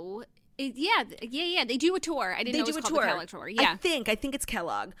 Oh, yeah. They do a tour. I didn't know it was called the Kellogg tour. Yeah. I think it's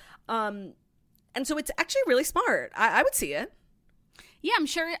Kellogg. And so it's actually really smart. I would see it. Yeah, I'm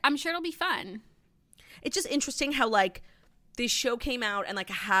sure it'll be fun. It's just interesting how, like, this show came out and, like,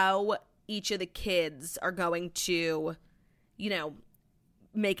 how each of the kids are going to, you know,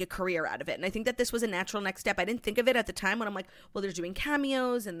 make a career out of it. And I think that this was a natural next step. I didn't think of it at the time when I'm like, well, they're doing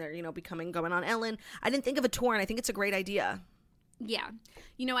cameos and they're, you know, going on Ellen. I didn't think of a tour, and I think it's a great idea. Yeah.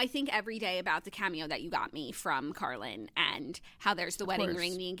 You know, I think every day about the cameo that you got me from Carlin, and how there's the wedding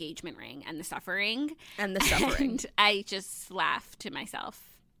ring, the engagement ring, and the suffering. And the suffering. And I just laugh to myself.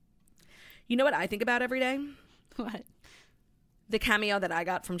 You know what I think about every day? What? The cameo that I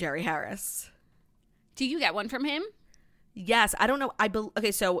got from Jerry Harris. Do you get one from him? Yes. I don't know.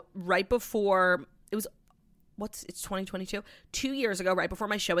 Okay, so right before, it was, it's 2022? 2 years ago, right before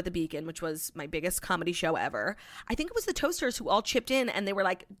my show at the Beacon, which was my biggest comedy show ever, I think it was the Toasters who all chipped in, and they were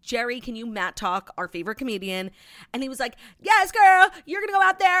like, Jerry, can you Matt talk our favorite comedian? And he was like, yes, girl, you're going to go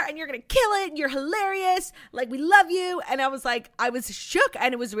out there and you're going to kill it. You're hilarious. Like, we love you. And I was like, I was shook,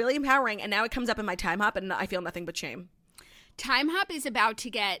 and it was really empowering. And now it comes up in my time hop, and I feel nothing but shame. Time hop is about to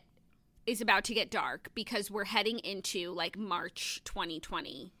get dark, because we're heading into, like, March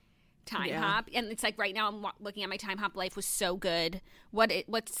 2020 time hop, and it's like right now I'm looking at my time hop. Life was so good.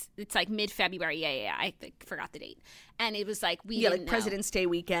 It's like mid-February. Yeah. I forgot the date, and it was like like President's Day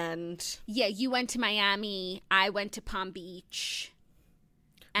weekend. Yeah, you went to Miami. I went to Palm Beach.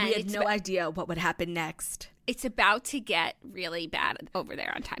 And we had no idea what would happen next. It's about to get really bad over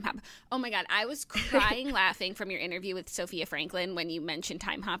there on Time Hop. Oh my God, I was crying laughing from your interview with Sophia Franklin when you mentioned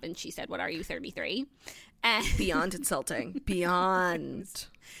Time Hop, and she said, "What are you, 33?" And beyond insulting. Beyond.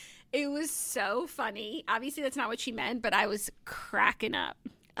 It was so funny. Obviously, that's not what she meant, but I was cracking up.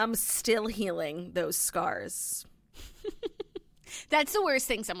 I'm still healing those scars. That's the worst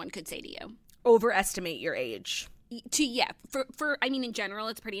thing someone could say to you. Overestimate your age. For I mean, in general,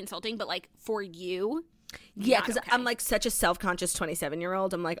 it's pretty insulting, but, like, for you, yeah, because I'm, like, such a self-conscious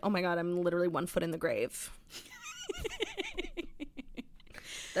 27-year-old. I'm like, oh my God, I'm literally 1 foot in the grave.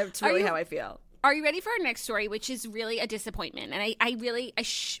 That's really how I feel. Are you ready for our next story, which is really a disappointment? And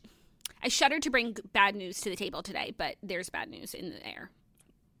I shudder to bring bad news to the table today, but there's bad news in the air.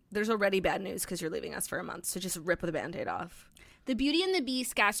 There's already bad news because you're leaving us for a month, so just rip the Band-Aid off. The Beauty and the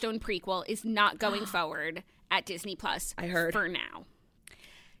Beast Gaston prequel is not going forward at Disney Plus. I heard. For now.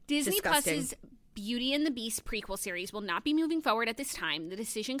 Disney Plus's Beauty and the Beast prequel series will not be moving forward at this time. The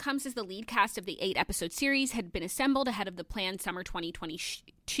decision comes as the lead cast of the 8-episode series had been assembled ahead of the planned summer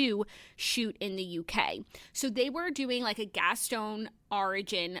 2022 shoot in the UK. So they were doing, like, a Gaston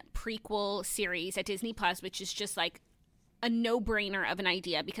origin prequel series at Disney Plus, which is just, like, a no-brainer of an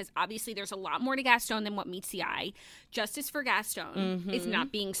idea, because obviously there's a lot more to Gaston than what meets the eye. Justice for Gaston is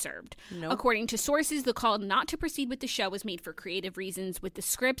not being served. Nope. According to sources, the call not to proceed with the show was made for creative reasons, with the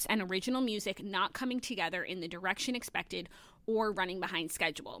scripts and original music not coming together in the direction expected or running behind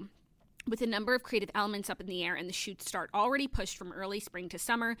schedule. With a number of creative elements up in the air and the shoot start already pushed from early spring to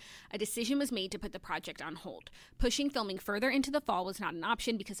summer, a decision was made to put the project on hold. Pushing filming further into the fall was not an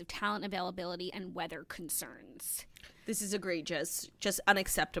option because of talent availability and weather concerns. This is egregious. Just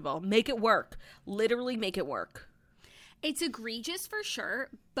unacceptable. Make it work. Literally make it work. It's egregious for sure,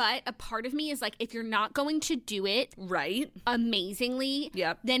 but a part of me is like, if you're not going to do it right amazingly,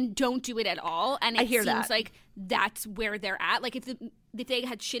 then don't do it at all. And it seems like that's where they're at. Like if they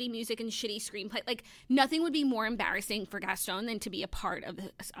had shitty music and shitty screenplay, like nothing would be more embarrassing for Gaston than to be a part of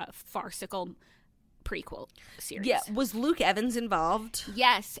a farcical prequel series. Yeah, was Luke Evans involved?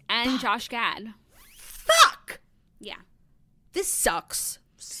 Yes, and Josh Gad. Fuck! Yeah. This sucks.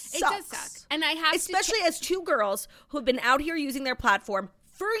 It does suck. And I have especially as two girls who have been out here using their platform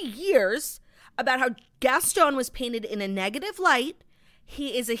for years about how Gaston was painted in a negative light.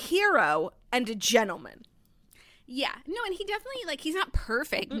 He is a hero and a gentleman. Yeah. No, and he definitely, like, he's not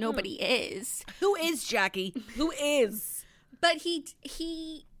perfect. Nobody is. Who is, Jackie? Who is? But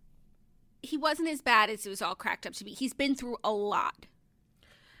he wasn't as bad as it was all cracked up to be. He's been through a lot.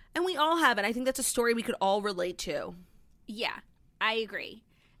 And we all have, and I think that's a story we could all relate to. Yeah, I agree.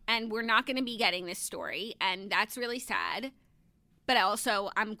 And we're not going to be getting this story, and that's really sad. But also,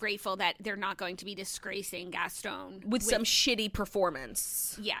 I'm grateful that they're not going to be disgracing Gaston. With some shitty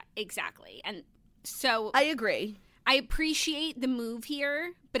performance. Yeah, exactly. And so... I agree. I appreciate the move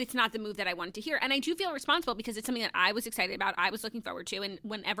here, but it's not the move that I wanted to hear. And I do feel responsible because it's something that I was excited about, I was looking forward to, and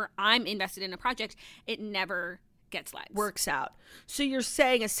whenever I'm invested in a project, it never gets legs. Works out. So you're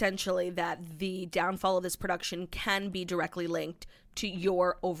saying essentially that the downfall of this production can be directly linked to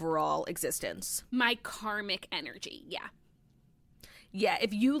your overall existence. My karmic energy, yeah. Yeah,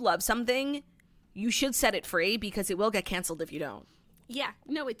 if you love something, you should set it free because it will get canceled if you don't. Yeah,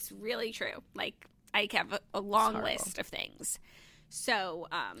 no, it's really true. Like, I have a long list of things. So,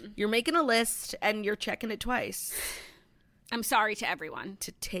 you're making a list and you're checking it twice. I'm sorry to everyone.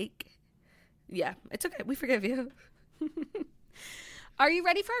 Yeah, it's okay. We forgive you. Are you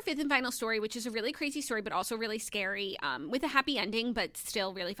ready for our fifth and final story, which is a really crazy story, but also really scary, with a happy ending, but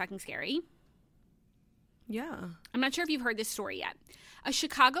still really fucking scary? Yeah. I'm not sure if you've heard this story yet. A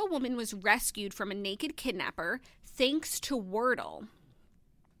Chicago woman was rescued from a naked kidnapper thanks to Wordle.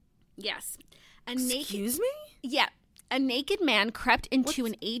 Yes. Excuse me? Yeah. A naked man crept into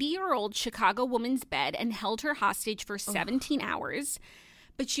an 80-year-old Chicago woman's bed and held her hostage for 17 hours.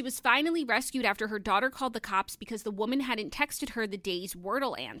 But she was finally rescued after her daughter called the cops because the woman hadn't texted her the day's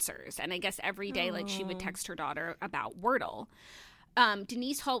Wordle answers. And I guess every day, like, she would text her daughter about Wordle.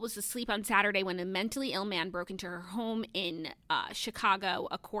 Denise Holt was asleep on Saturday when a mentally ill man broke into her home in Chicago,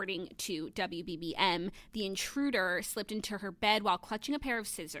 according to WBBM. The intruder slipped into her bed while clutching a pair of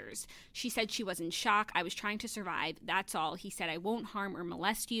scissors. She said she was in shock. I was trying to survive. That's all. He said, I won't harm or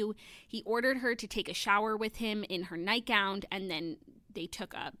molest you. He ordered her to take a shower with him in her nightgown, and then they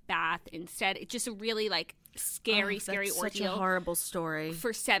took a bath instead. It's just a really, like, scary ordeal. Such a horrible story.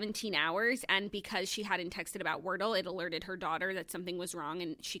 For 17 hours, and because she hadn't texted about Wordle, it alerted her daughter that something was wrong,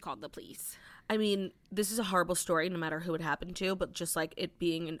 and she called the police. I mean, this is a horrible story, no matter who it happened to, but just, like, it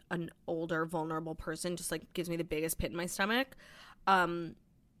being an older, vulnerable person just, like, gives me the biggest pit in my stomach. And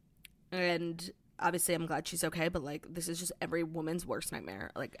obviously I'm glad she's okay, but, like, this is just every woman's worst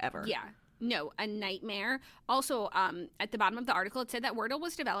nightmare, like, ever. Yeah. No, a nightmare. Also, at the bottom of the article, it said that Wordle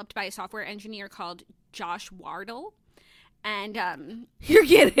was developed by a software engineer called Josh Wardle. And you're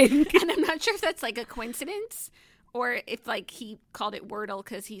kidding. And I'm not sure if that's like a coincidence or if like he called it Wordle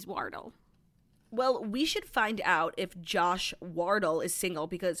because he's Wardle. Well, we should find out if Josh Wardle is single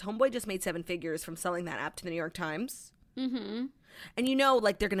because Homeboy just made 7 figures from selling that app to the New York Times. Mm-hmm. And you know,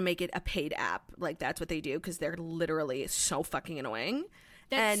 like, they're going to make it a paid app. Like, that's what they do because they're literally so fucking annoying.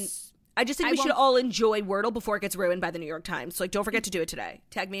 And I just think we should all enjoy Wordle before it gets ruined by the New York Times. So, like, don't forget to do it today.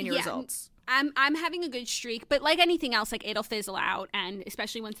 Tag me in your results. I'm having a good streak, but like anything else, like, it'll fizzle out, and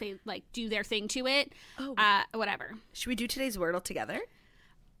especially once they, like, do their thing to it, whatever. Should we do today's Wordle together?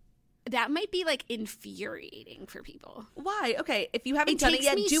 That might be, like, infuriating for people. Why? Okay, if you haven't done it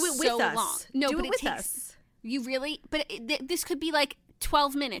yet, do it with us. Long. No, do but it with us. You really? But this could be, like,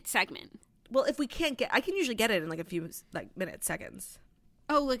 12-minute segment. Well, if we can't I can usually get it in, like, a few, like, minutes, seconds.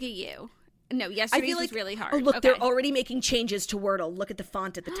 Oh, look at you. No, yesterday's was really hard. Oh, look, they're already making changes to Wordle. Look at the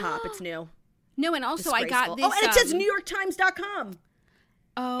font at the top. It's new. No, and also I got this. Oh, and it says NewYorkTimes.com.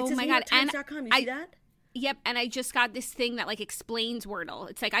 Oh, my God. NewYorkTimes.com. You see that? Yep, and I just got this thing that, like, explains Wordle.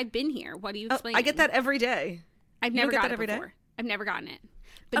 It's like, I've been here. What are you explaining? I get that every day. I've never gotten it before. I've never gotten it.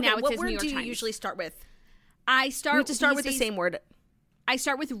 But now it says New York Times. What word do you usually start with? We have to start with the same word. I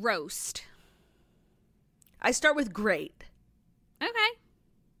start with roast. I start with great. Okay.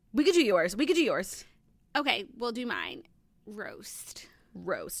 We could do yours. Okay, we'll do mine. Roast.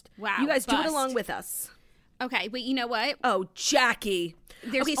 Wow. You guys do it along with us. Okay, wait, you know what? Oh, Jackie.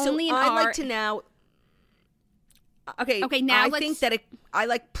 There's okay, only so an I'd R. like to now. Okay, now I think that I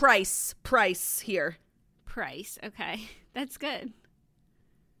like price here. Price, okay. That's good.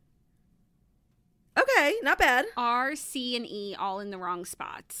 Okay, not bad. R, C, and E all in the wrong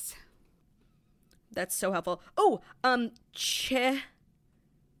spots. That's so helpful. Oh,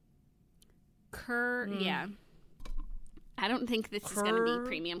 Yeah. I don't think this is going to be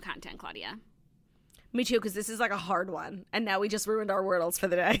premium content, Claudia. Me too, because this is like a hard one. And now we just ruined our Wordles for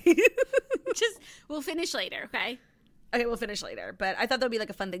the day. We'll finish later, okay? Okay, we'll finish later. But I thought that would be like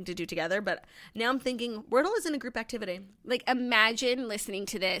a fun thing to do together. But now I'm thinking Wordle isn't a group activity. Like, imagine listening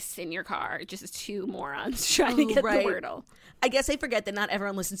to this in your car, just two morons trying to get the Wordle. I guess I forget that not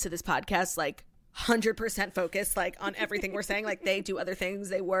everyone listens to this podcast like 100% focused like on everything we're saying. Like, they do other things.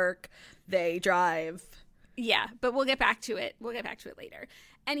 They work. They drive. Yeah, but we'll get back to it. We'll get back to it later.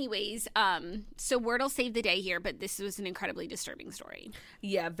 Anyways, so Wordle saved the day here, but this was an incredibly disturbing story.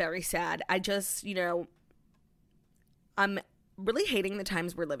 Yeah, very sad. I just, I'm really hating the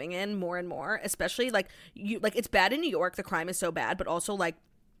times we're living in more and more, especially like it's bad in New York. The crime is so bad, but also like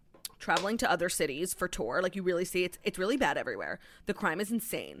traveling to other cities for tour, like you really see it's really bad everywhere. The crime is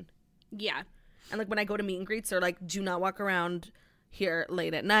insane. Yeah. And like when I go to meet and greets, they're like, do not walk around here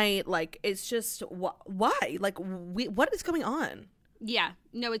late at night. Like, it's just why? Like, what is going on? Yeah.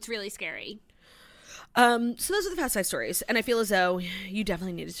 No, it's really scary. So those are the Fast 5 stories, and I feel as though you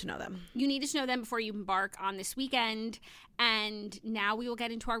definitely needed to know them. You needed to know them before you embark on this weekend, and now we will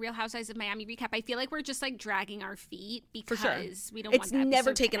get into our Real Housewives of Miami recap. I feel like we're just like dragging our feet because we don't. It's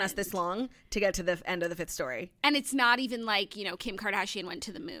never taken us this long to get to the end of the 5th story, and it's not even like Kim Kardashian went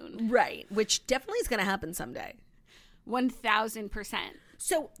to the moon, right? Which definitely is going to happen someday. 1,000%.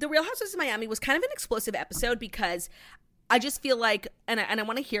 So the Real Housewives of Miami was kind of an explosive episode because I just feel like, and I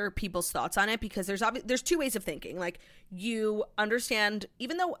want to hear people's thoughts on it, because there's two ways of thinking. Like, you understand,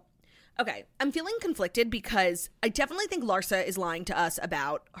 even though, okay, I'm feeling conflicted because I definitely think Larsa is lying to us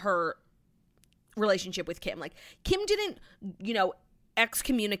about her relationship with Kim. Like, Kim didn't,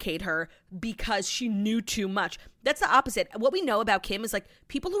 excommunicate her because she knew too much. That's the opposite. What we know about Kim is like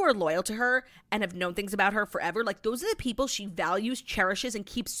people who are loyal to her and have known things about her forever. Like, those are the people she values, cherishes, and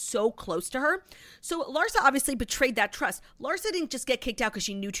keeps so close to her. So Larsa obviously betrayed that trust. Larsa didn't just get kicked out because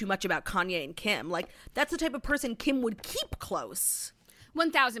she knew too much about Kanye and Kim. Like, that's the type of person Kim would keep close.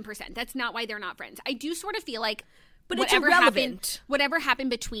 1,000%. That's not why they're not friends. I do sort of feel like, but it's irrelevant. Whatever happened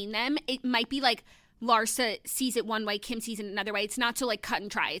between them, it might be like Larsa sees it one way, Kim sees it another way. It's not so like cut and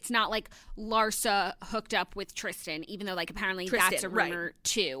dry. It's not like Larsa hooked up with Tristan, even though like apparently that's a rumor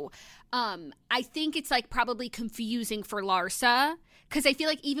too. I think it's like probably confusing for Larsa, because I feel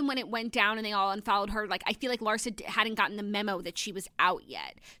like even when it went down and they all unfollowed her, like I feel like Larsa hadn't gotten the memo that she was out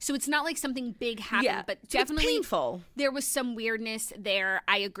yet. So it's not like something big happened, but definitely it's painful. There was some weirdness there.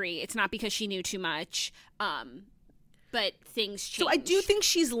 I agree. It's not because she knew too much. But things change. So I do think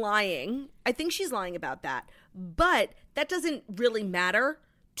she's lying. I think she's lying about that. But that doesn't really matter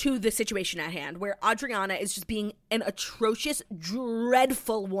to the situation at hand, where Adriana is just being an atrocious,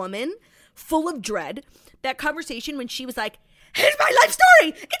 dreadful woman, full of dread. That conversation when she was like, "Here's my life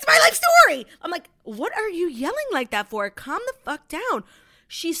story! It's my life story!" I'm like, what are you yelling like that for? Calm the fuck down.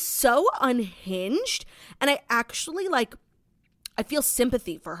 She's so unhinged. And I actually I feel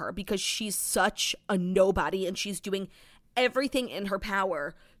sympathy for her because she's such a nobody and she's doing everything in her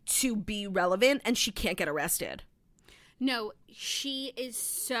power to be relevant, and she can't get arrested. No, she is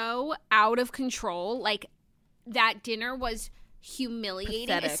so out of control. Like, that dinner was humiliating.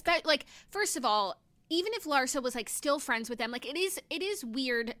 Like, first of all, even if Larsa was like still friends with them, like it is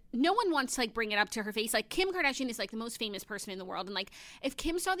weird. No one wants to like bring it up to her face. Like, Kim Kardashian is like the most famous person in the world, and like if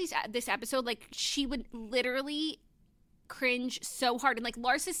Kim saw this episode, like she would literally cringe so hard. And like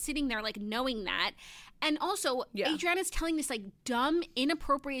Larsa's sitting there like knowing that, and also Adriana's telling this like dumb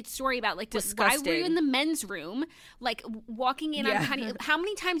inappropriate story about like why were you in the men's room, like walking in on Kanye. How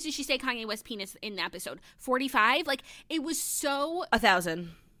many times did she say Kanye West penis in the episode? 45. Like, it was so 1,000.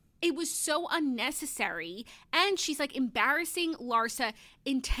 It was so unnecessary, and she's like embarrassing Larsa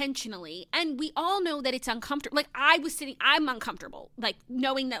intentionally, and we all know that it's uncomfortable. Like, I'm uncomfortable, like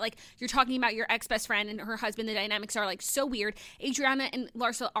knowing that like you're talking about your ex-best friend and her husband. The dynamics are like so weird. Adriana and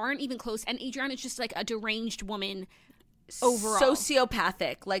Larsa aren't even close, and Adriana's just like a deranged woman overall.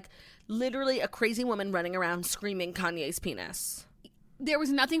 Sociopathic, like literally a crazy woman running around screaming Kanye's penis. There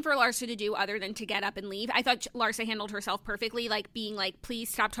was nothing for Larsa to do other than to get up and leave. I thought Larsa handled herself perfectly, like being like, please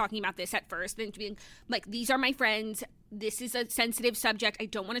stop talking about this at first. Then being like, these are my friends. this is a sensitive subject. I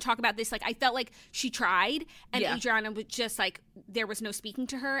don't want to talk about this. Like, I felt like she tried, and Adriana was just like, there was no speaking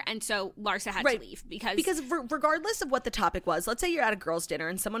to her, and so Larsa had to leave because regardless of what the topic was, let's say you're at a girls' dinner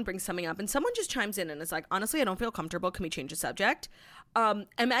and someone brings something up and someone just chimes in and is like, honestly, I don't feel comfortable. Can we change the subject?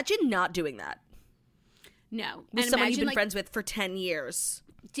 Imagine not doing that. No. With someone you've been friends with for 10 years.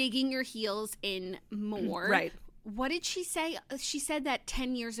 Digging your heels in more. Right. What did she say? She said that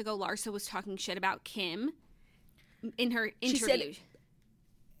 10 years ago, Larsa was talking shit about Kim in her interview.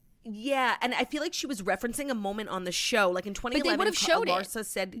 Yeah, and I feel like she was referencing a moment on the show, like in 2011. But they would have showed Larsa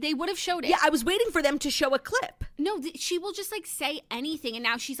said they would have showed it. Yeah, I was waiting for them to show a clip. No, she will just like say anything, and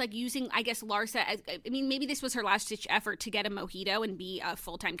now she's like using, I guess, Larsa as, I mean, maybe this was her last ditch effort to get a mojito and be a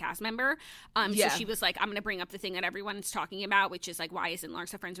full-time cast member. So she was like, I'm going to bring up the thing that everyone's talking about, which is like, why isn't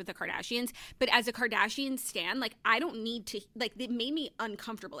Larsa friends with the Kardashians? But as a Kardashian stan, like, I don't need to, like, it made me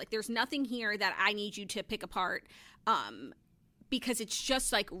uncomfortable. Like, there's nothing here that I need you to pick apart. Because it's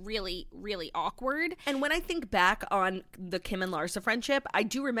just like really, really awkward. And when I think back on the Kim and Larsa friendship, I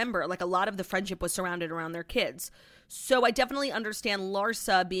do remember like a lot of the friendship was surrounded around their kids. So I definitely understand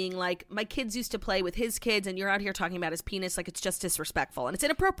Larsa being like, my kids used to play with his kids and you're out here talking about his penis. Like, it's just disrespectful and it's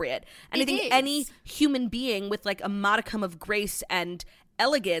inappropriate. And I think any human being with like a modicum of grace and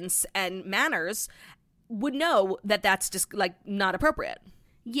elegance and manners would know that that's just like not appropriate.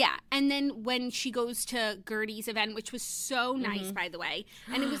 Yeah, and then when she goes to Gertie's event, which was so nice, by the way,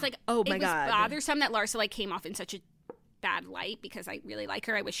 and it was like, oh my God, bothersome that Larsa like came off in such a bad light because I really like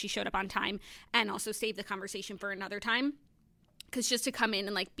her. I wish she showed up on time and also saved the conversation for another time. Because just to come in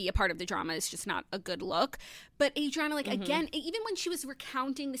and like be a part of the drama is just not a good look. But Adriana, like again, even when she was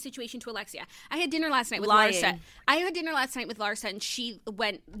recounting the situation to Alexia, I had dinner last night with Larsa. And she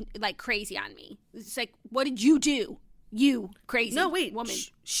went like crazy on me. It's like, what did you do? You crazy woman.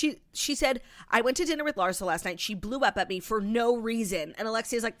 She said, I went to dinner with Larsa last night. She blew up at me for no reason. And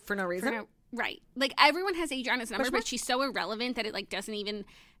Alexia's like, for no reason? Right. Like, everyone has Adriana's number, but she's so irrelevant that it like doesn't even,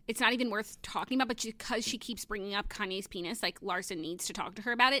 it's not even worth talking about. But because she keeps bringing up Kanye's penis, like, Larsa needs to talk to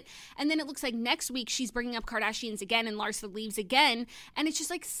her about it. And then it looks like next week she's bringing up Kardashians again and Larsa leaves again. And it's just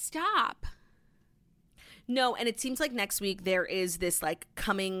like, stop. No, and it seems like next week there is this like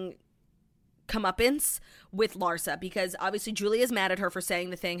comeuppance with Larsa, because obviously Julia's mad at her for saying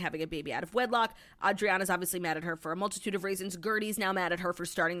the thing, having a baby out of wedlock. Adriana's obviously mad at her for a multitude of reasons. Gertie's now mad at her for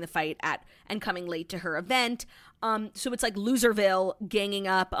starting the fight and coming late to her event. So it's like Loserville ganging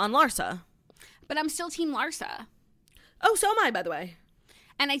up on Larsa. But I'm still team Larsa. Oh, so am I, by the way.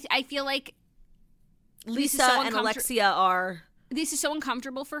 And I feel like Lisa and Alexia are... This is so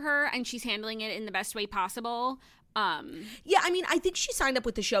uncomfortable for her, and she's handling it in the best way possible. Yeah, I mean, I think she signed up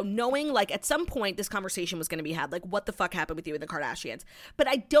with the show knowing, like, at some point this conversation was going to be had. Like, what the fuck happened with you and the Kardashians? But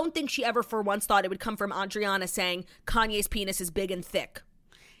I don't think she ever for once thought it would come from Adriana saying Kanye's penis is big and thick.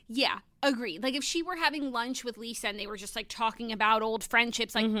 Yeah, agreed. Like, if she were having lunch with Lisa and they were just, like, talking about old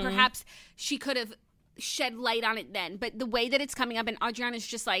friendships, like, perhaps she could have shed light on it then. But the way that it's coming up and Adriana's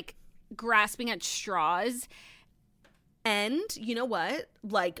just, like, grasping at straws. And you know what?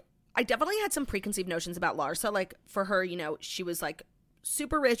 Like, I definitely had some preconceived notions about Larsa. Like, for her, you know, she was, like,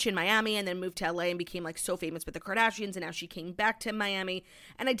 super rich in Miami and then moved to LA and became, like, so famous with the Kardashians, and now she came back to Miami.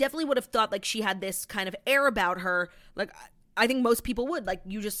 And I definitely would have thought, like, she had this kind of air about her. Like, I think most people would. Like,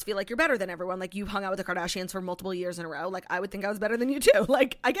 you just feel like you're better than everyone. Like, you've hung out with the Kardashians for multiple years in a row. Like, I would think I was better than you, too.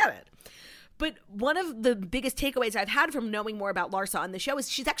 Like, I get it. But one of the biggest takeaways I've had from knowing more about Larsa on the show is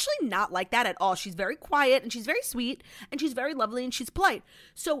she's actually not like that at all. She's very quiet, and she's very sweet, and she's very lovely, and she's polite.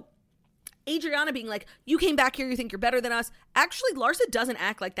 So Adriana being like, you came back here, you think you're better than us. Actually, Larsa doesn't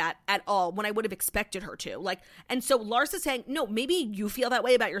act like that at all when I would have expected her to. Like, and so Larsa saying, no, maybe you feel that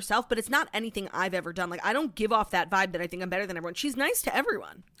way about yourself, but it's not anything I've ever done. Like, I don't give off that vibe that I think I'm better than everyone. She's nice to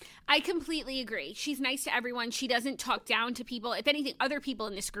everyone. I completely agree. She's nice to everyone. She doesn't talk down to people. If anything, other people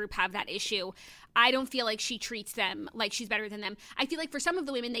in this group have that issue. I don't feel like she treats them like she's better than them. I feel like for some of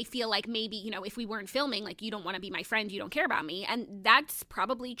the women, they feel like maybe, you know, if we weren't filming, like, you don't want to be my friend, you don't care about me. And that's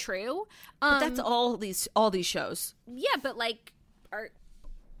probably true. But that's all these shows. Yeah, but like,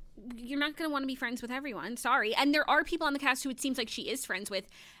 you're not going to want to be friends with everyone. Sorry. And there are people on the cast who it seems like she is friends with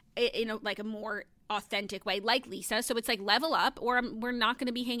in a more authentic way, like Lisa. So it's like, level up, or we're not going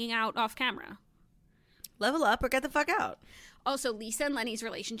to be hanging out off camera. Level up or get the fuck out. Also, Lisa and Lenny's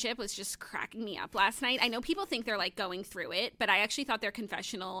relationship was just cracking me up last night. I know people think they're like going through it, but I actually thought their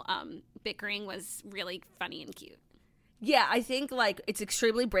confessional bickering was really funny and cute. Yeah, I think, like, it's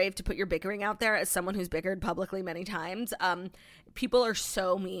extremely brave to put your bickering out there as someone who's bickered publicly many times. People are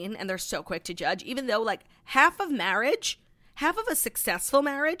so mean and they're so quick to judge, even though, like, half of a successful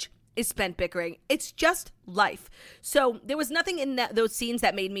marriage is spent bickering. It's just life. So there was nothing in those scenes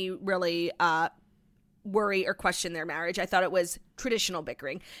that made me really worry or question their marriage. I thought it was traditional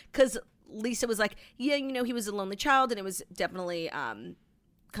bickering because Lisa was like, yeah, you know, he was a lonely child and it was definitely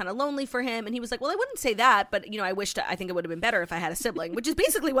kind of lonely for him. And he was like, well, I wouldn't say that, but, you know, I think it would have been better if I had a sibling, which is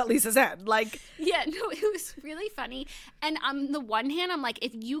basically what Lisa said. Like, yeah, no, it was really funny. And on the one hand, I'm like,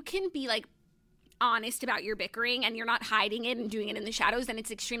 if you can be like honest about your bickering and you're not hiding it and doing it in the shadows, then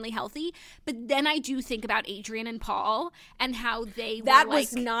it's extremely healthy. But then I do think about Adrian and Paul and how that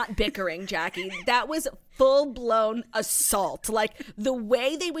was not bickering, Jackie. That was full-blown assault. Like the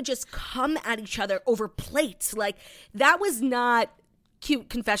way they would just come at each other over plates, like that was not cute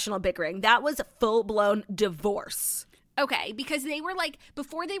confessional bickering. That was full-blown divorce. Okay, because they were like,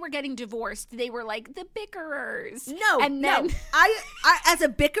 before they were getting divorced, they were like the bickerers. No, and then I as a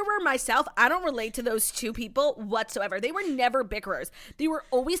bickerer myself, I don't relate to those two people whatsoever. They were never bickerers. They were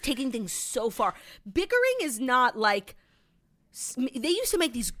always taking things so far. Bickering is not like, they used to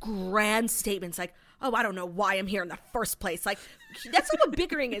make these grand statements like, oh, I don't know why I'm here in the first place. Like, that's not what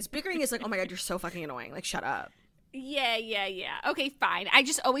bickering is. Bickering is like, oh my God, you're so fucking annoying. Like, shut up. Yeah. Okay, fine. I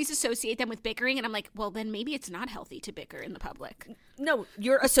just always associate them with bickering, and I'm like, well, then maybe it's not healthy to bicker in the public. No,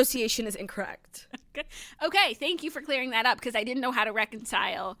 your association is incorrect. Okay, thank you for clearing that up, because I didn't know how to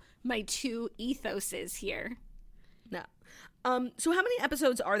reconcile my two ethoses here. No. So how many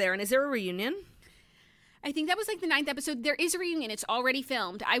episodes are there, and is there a reunion? I think that was like the 9th episode. There is a reunion. It's already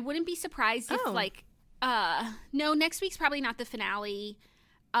filmed. I wouldn't be surprised if no, next week's probably not the finale,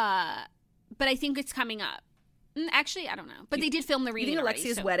 but I think it's coming up. Actually, I don't know. But they did film the reunion. You think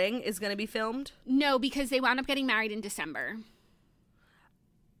Alexia's wedding is going to be filmed? No, because they wound up getting married in December.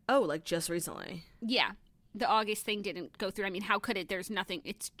 Oh, like just recently? Yeah. The August thing didn't go through. I mean, how could it? There's nothing.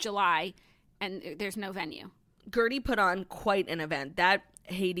 It's July, and there's no venue. Gertie put on quite an event. That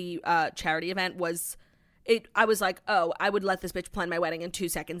Haiti charity event was... I was like, oh, I would let this bitch plan my wedding in 2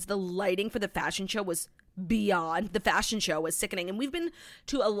 seconds. The lighting for the fashion show was beyond. The fashion show was sickening. And we've been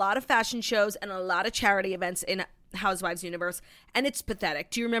to a lot of fashion shows and a lot of charity events in Housewives universe, and it's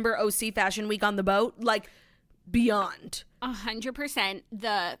pathetic. Do you remember OC Fashion Week on the boat? Like, beyond. 100%.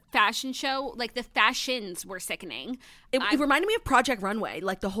 The fashion show, like the fashions were sickening. It reminded me of Project Runway,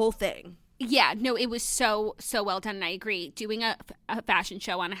 like the whole thing. Yeah, no, it was so well done, and I agree. Doing a fashion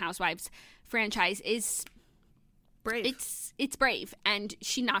show on a Housewives franchise is brave. It's brave, and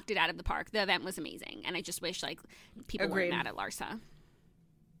she knocked it out of the park. The event was amazing, and I just wish like people weren't mad at Larsa.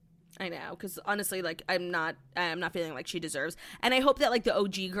 I know, because honestly, like I'm not feeling like she deserves, and I hope that like the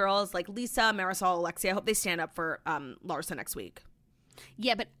OG girls, like Lisa, Marisol, Alexia, I hope they stand up for Larsa next week.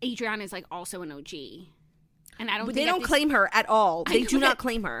 Yeah, but Adriana is like also an OG, and I don't. But they don't claim her at all. They do not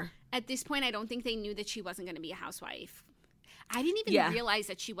claim her. At this point, I don't think they knew that she wasn't going to be a housewife. I didn't even realize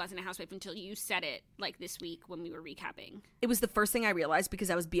that she wasn't a housewife until you said it, like, this week when we were recapping. It was the first thing I realized because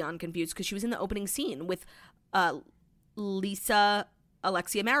I was beyond confused because she was in the opening scene with Lisa,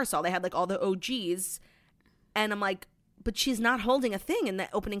 Alexia, Marisol. They had, like, all the OGs. And I'm like, but she's not holding a thing in the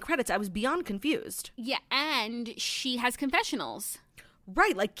opening credits. I was beyond confused. Yeah, and she has confessionals.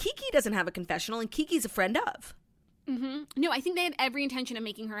 Right, like, Kiki doesn't have a confessional, and Kiki's a friend of. Mm-hmm. No, I think they had every intention of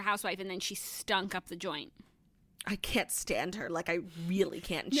making her a housewife, and then she stunk up the joint. I can't stand her. Like, I really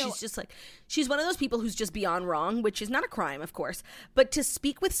can't. No. She's just like, she's one of those people who's just beyond wrong, which is not a crime, of course. But to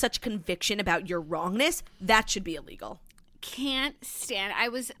speak with such conviction about your wrongness, that should be illegal. Can't stand. I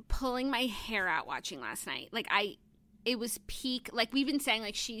was pulling my hair out watching last night. Like, it was peak. Like, we've been saying,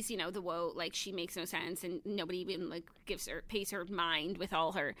 like, she's, you know, the woe, like, she makes no sense, and nobody even, like, pays her mind with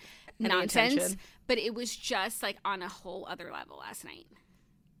all her nonsense. Attention. But it was just, like, on a whole other level last night.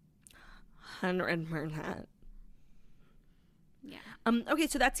 100%. Yeah. Okay,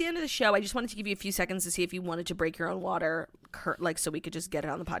 so that's the end of the show. I just wanted to give you a few seconds to see if you wanted to break your own water, like, so we could just get it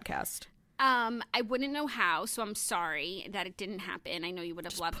on the podcast. I wouldn't know how, so I'm sorry that it didn't happen. I know you would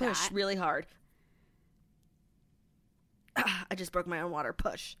have loved that. Push really hard. I just broke my own water.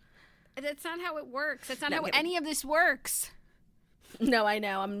 Push. That's not how it works. That's not how any of this works. No, I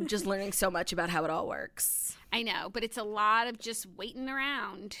know. I'm just learning so much about how it all works. I know, but it's a lot of just waiting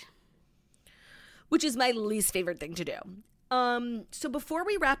around. Which is my least favorite thing to do. So before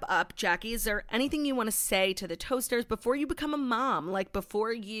we wrap up, Jackie, is there anything you want to say to the toasters before you become a mom? Like,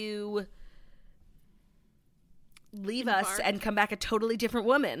 before you leave us and come back a totally different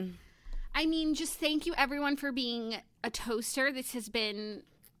woman? I mean, just thank you, everyone, for being a toaster. This has been,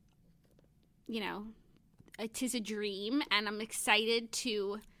 you know, it is a dream, and I'm excited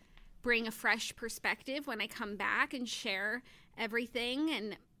to bring a fresh perspective when I come back and share everything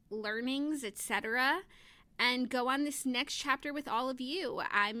and learnings, etc. and go on this next chapter with all of you.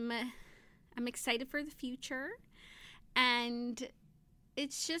 I'm excited for the future, and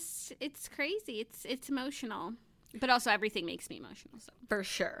it's crazy. It's emotional, but also everything makes me emotional. So For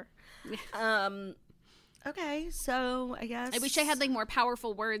sure. Okay, so I guess I wish I had like more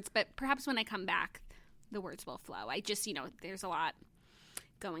powerful words, but perhaps when I come back, the words will flow. I just, there's a lot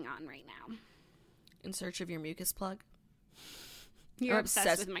going on right now. In search of your mucus plug. You're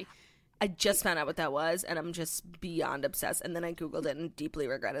obsessed with my... I just found out what that was, and I'm just beyond obsessed. And then I Googled it and deeply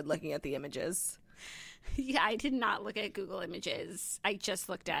regretted looking at the images. Yeah, I did not look at Google Images. I just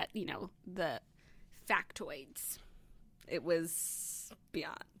looked at, the factoids. It was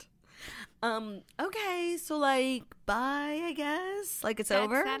beyond. Okay, so bye, I guess. It's That's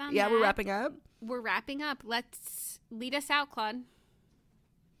over. Yeah, we're wrapping up. We're wrapping up. Let's lead us out, Claude.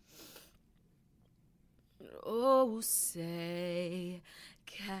 Oh, say,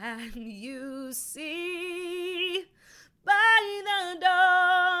 can you see by the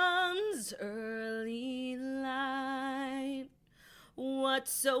dawn's early light what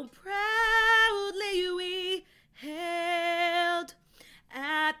so proudly we hailed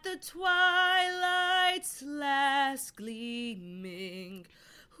at the twilight's last gleaming,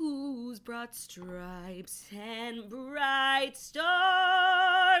 whose broad stripes and bright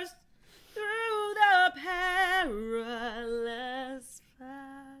stars through the perilous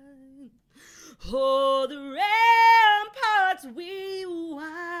fight, oh, the ramparts we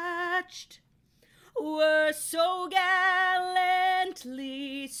watched were so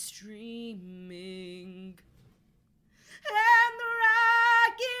gallantly streaming, and the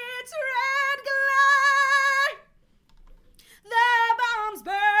rocket's red glare, the bombs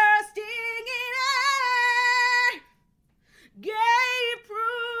bursting in air, gave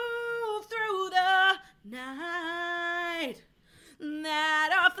proof through the night that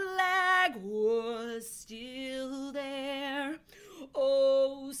our flag was still there.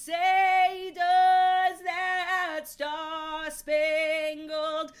 Oh, say does that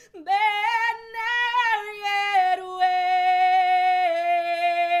star-spangled banner yet wave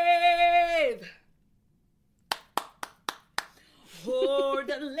o'er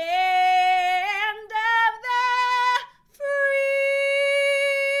the land of the free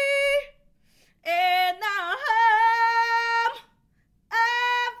and the home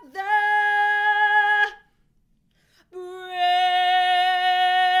of the brave.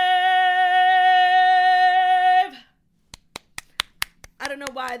 I don't know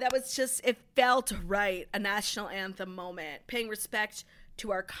why, that was just, it felt right, a national anthem moment, paying respect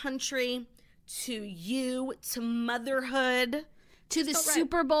to our country, to you, to motherhood. To the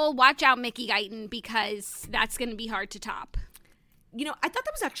Super Bowl. Watch out, Mickey Guyton, because that's going to be hard to top. I thought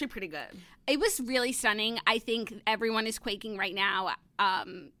that was actually pretty good. It was really stunning. I think everyone is quaking right now.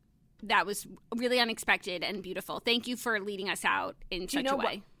 That was really unexpected and beautiful. Thank you for leading us out in such a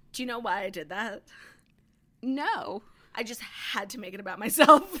way. Do you know why I did that? No. I just had to make it about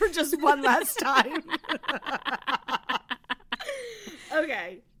myself for just one last time.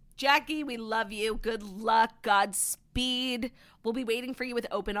 Okay. Jackie, we love you. Good luck. Godspeed. We'll be waiting for you with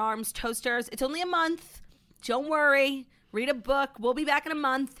open arms. Toasters, it's only a month. Don't worry. Read a book. We'll be back in a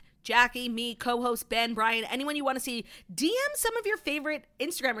month. Jackie, me, co-host Ben, Brian, anyone you want to see, DM some of your favorite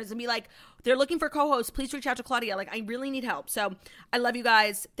Instagrammers and be like, they're looking for co-hosts. Please reach out to Claudia. I really need help. So I love you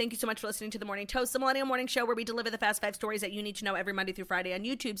guys. Thank you so much for listening to The Morning Toast, the Millennial Morning Show, where we deliver the fast 5 stories that you need to know every Monday through Friday on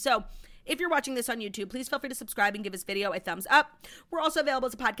YouTube. So if you're watching this on YouTube, please feel free to subscribe and give this video a thumbs up. We're also available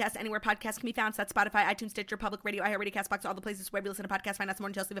as a podcast anywhere podcasts can be found. So that's Spotify, iTunes, Stitcher, Public Radio, iHeartRadio, CastBox, all the places where we listen to podcasts. Find us The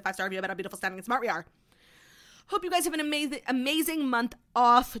Morning Toast. Leave a 5-star review about how beautiful, stunning, and smart we are. Hope you guys have an amazing month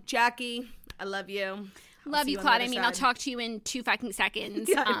off. Jackie, I love you. Love you, Claude. I'll talk to you in 2 fucking seconds.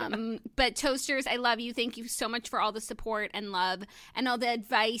 Yeah, but Toasters, I love you. Thank you so much for all the support and love and all the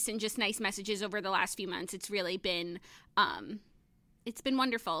advice and just nice messages over the last few months. It's really been, it's been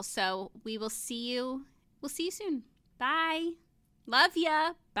wonderful. So we will see you. We'll see you soon. Bye. Love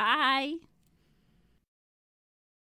ya. Bye.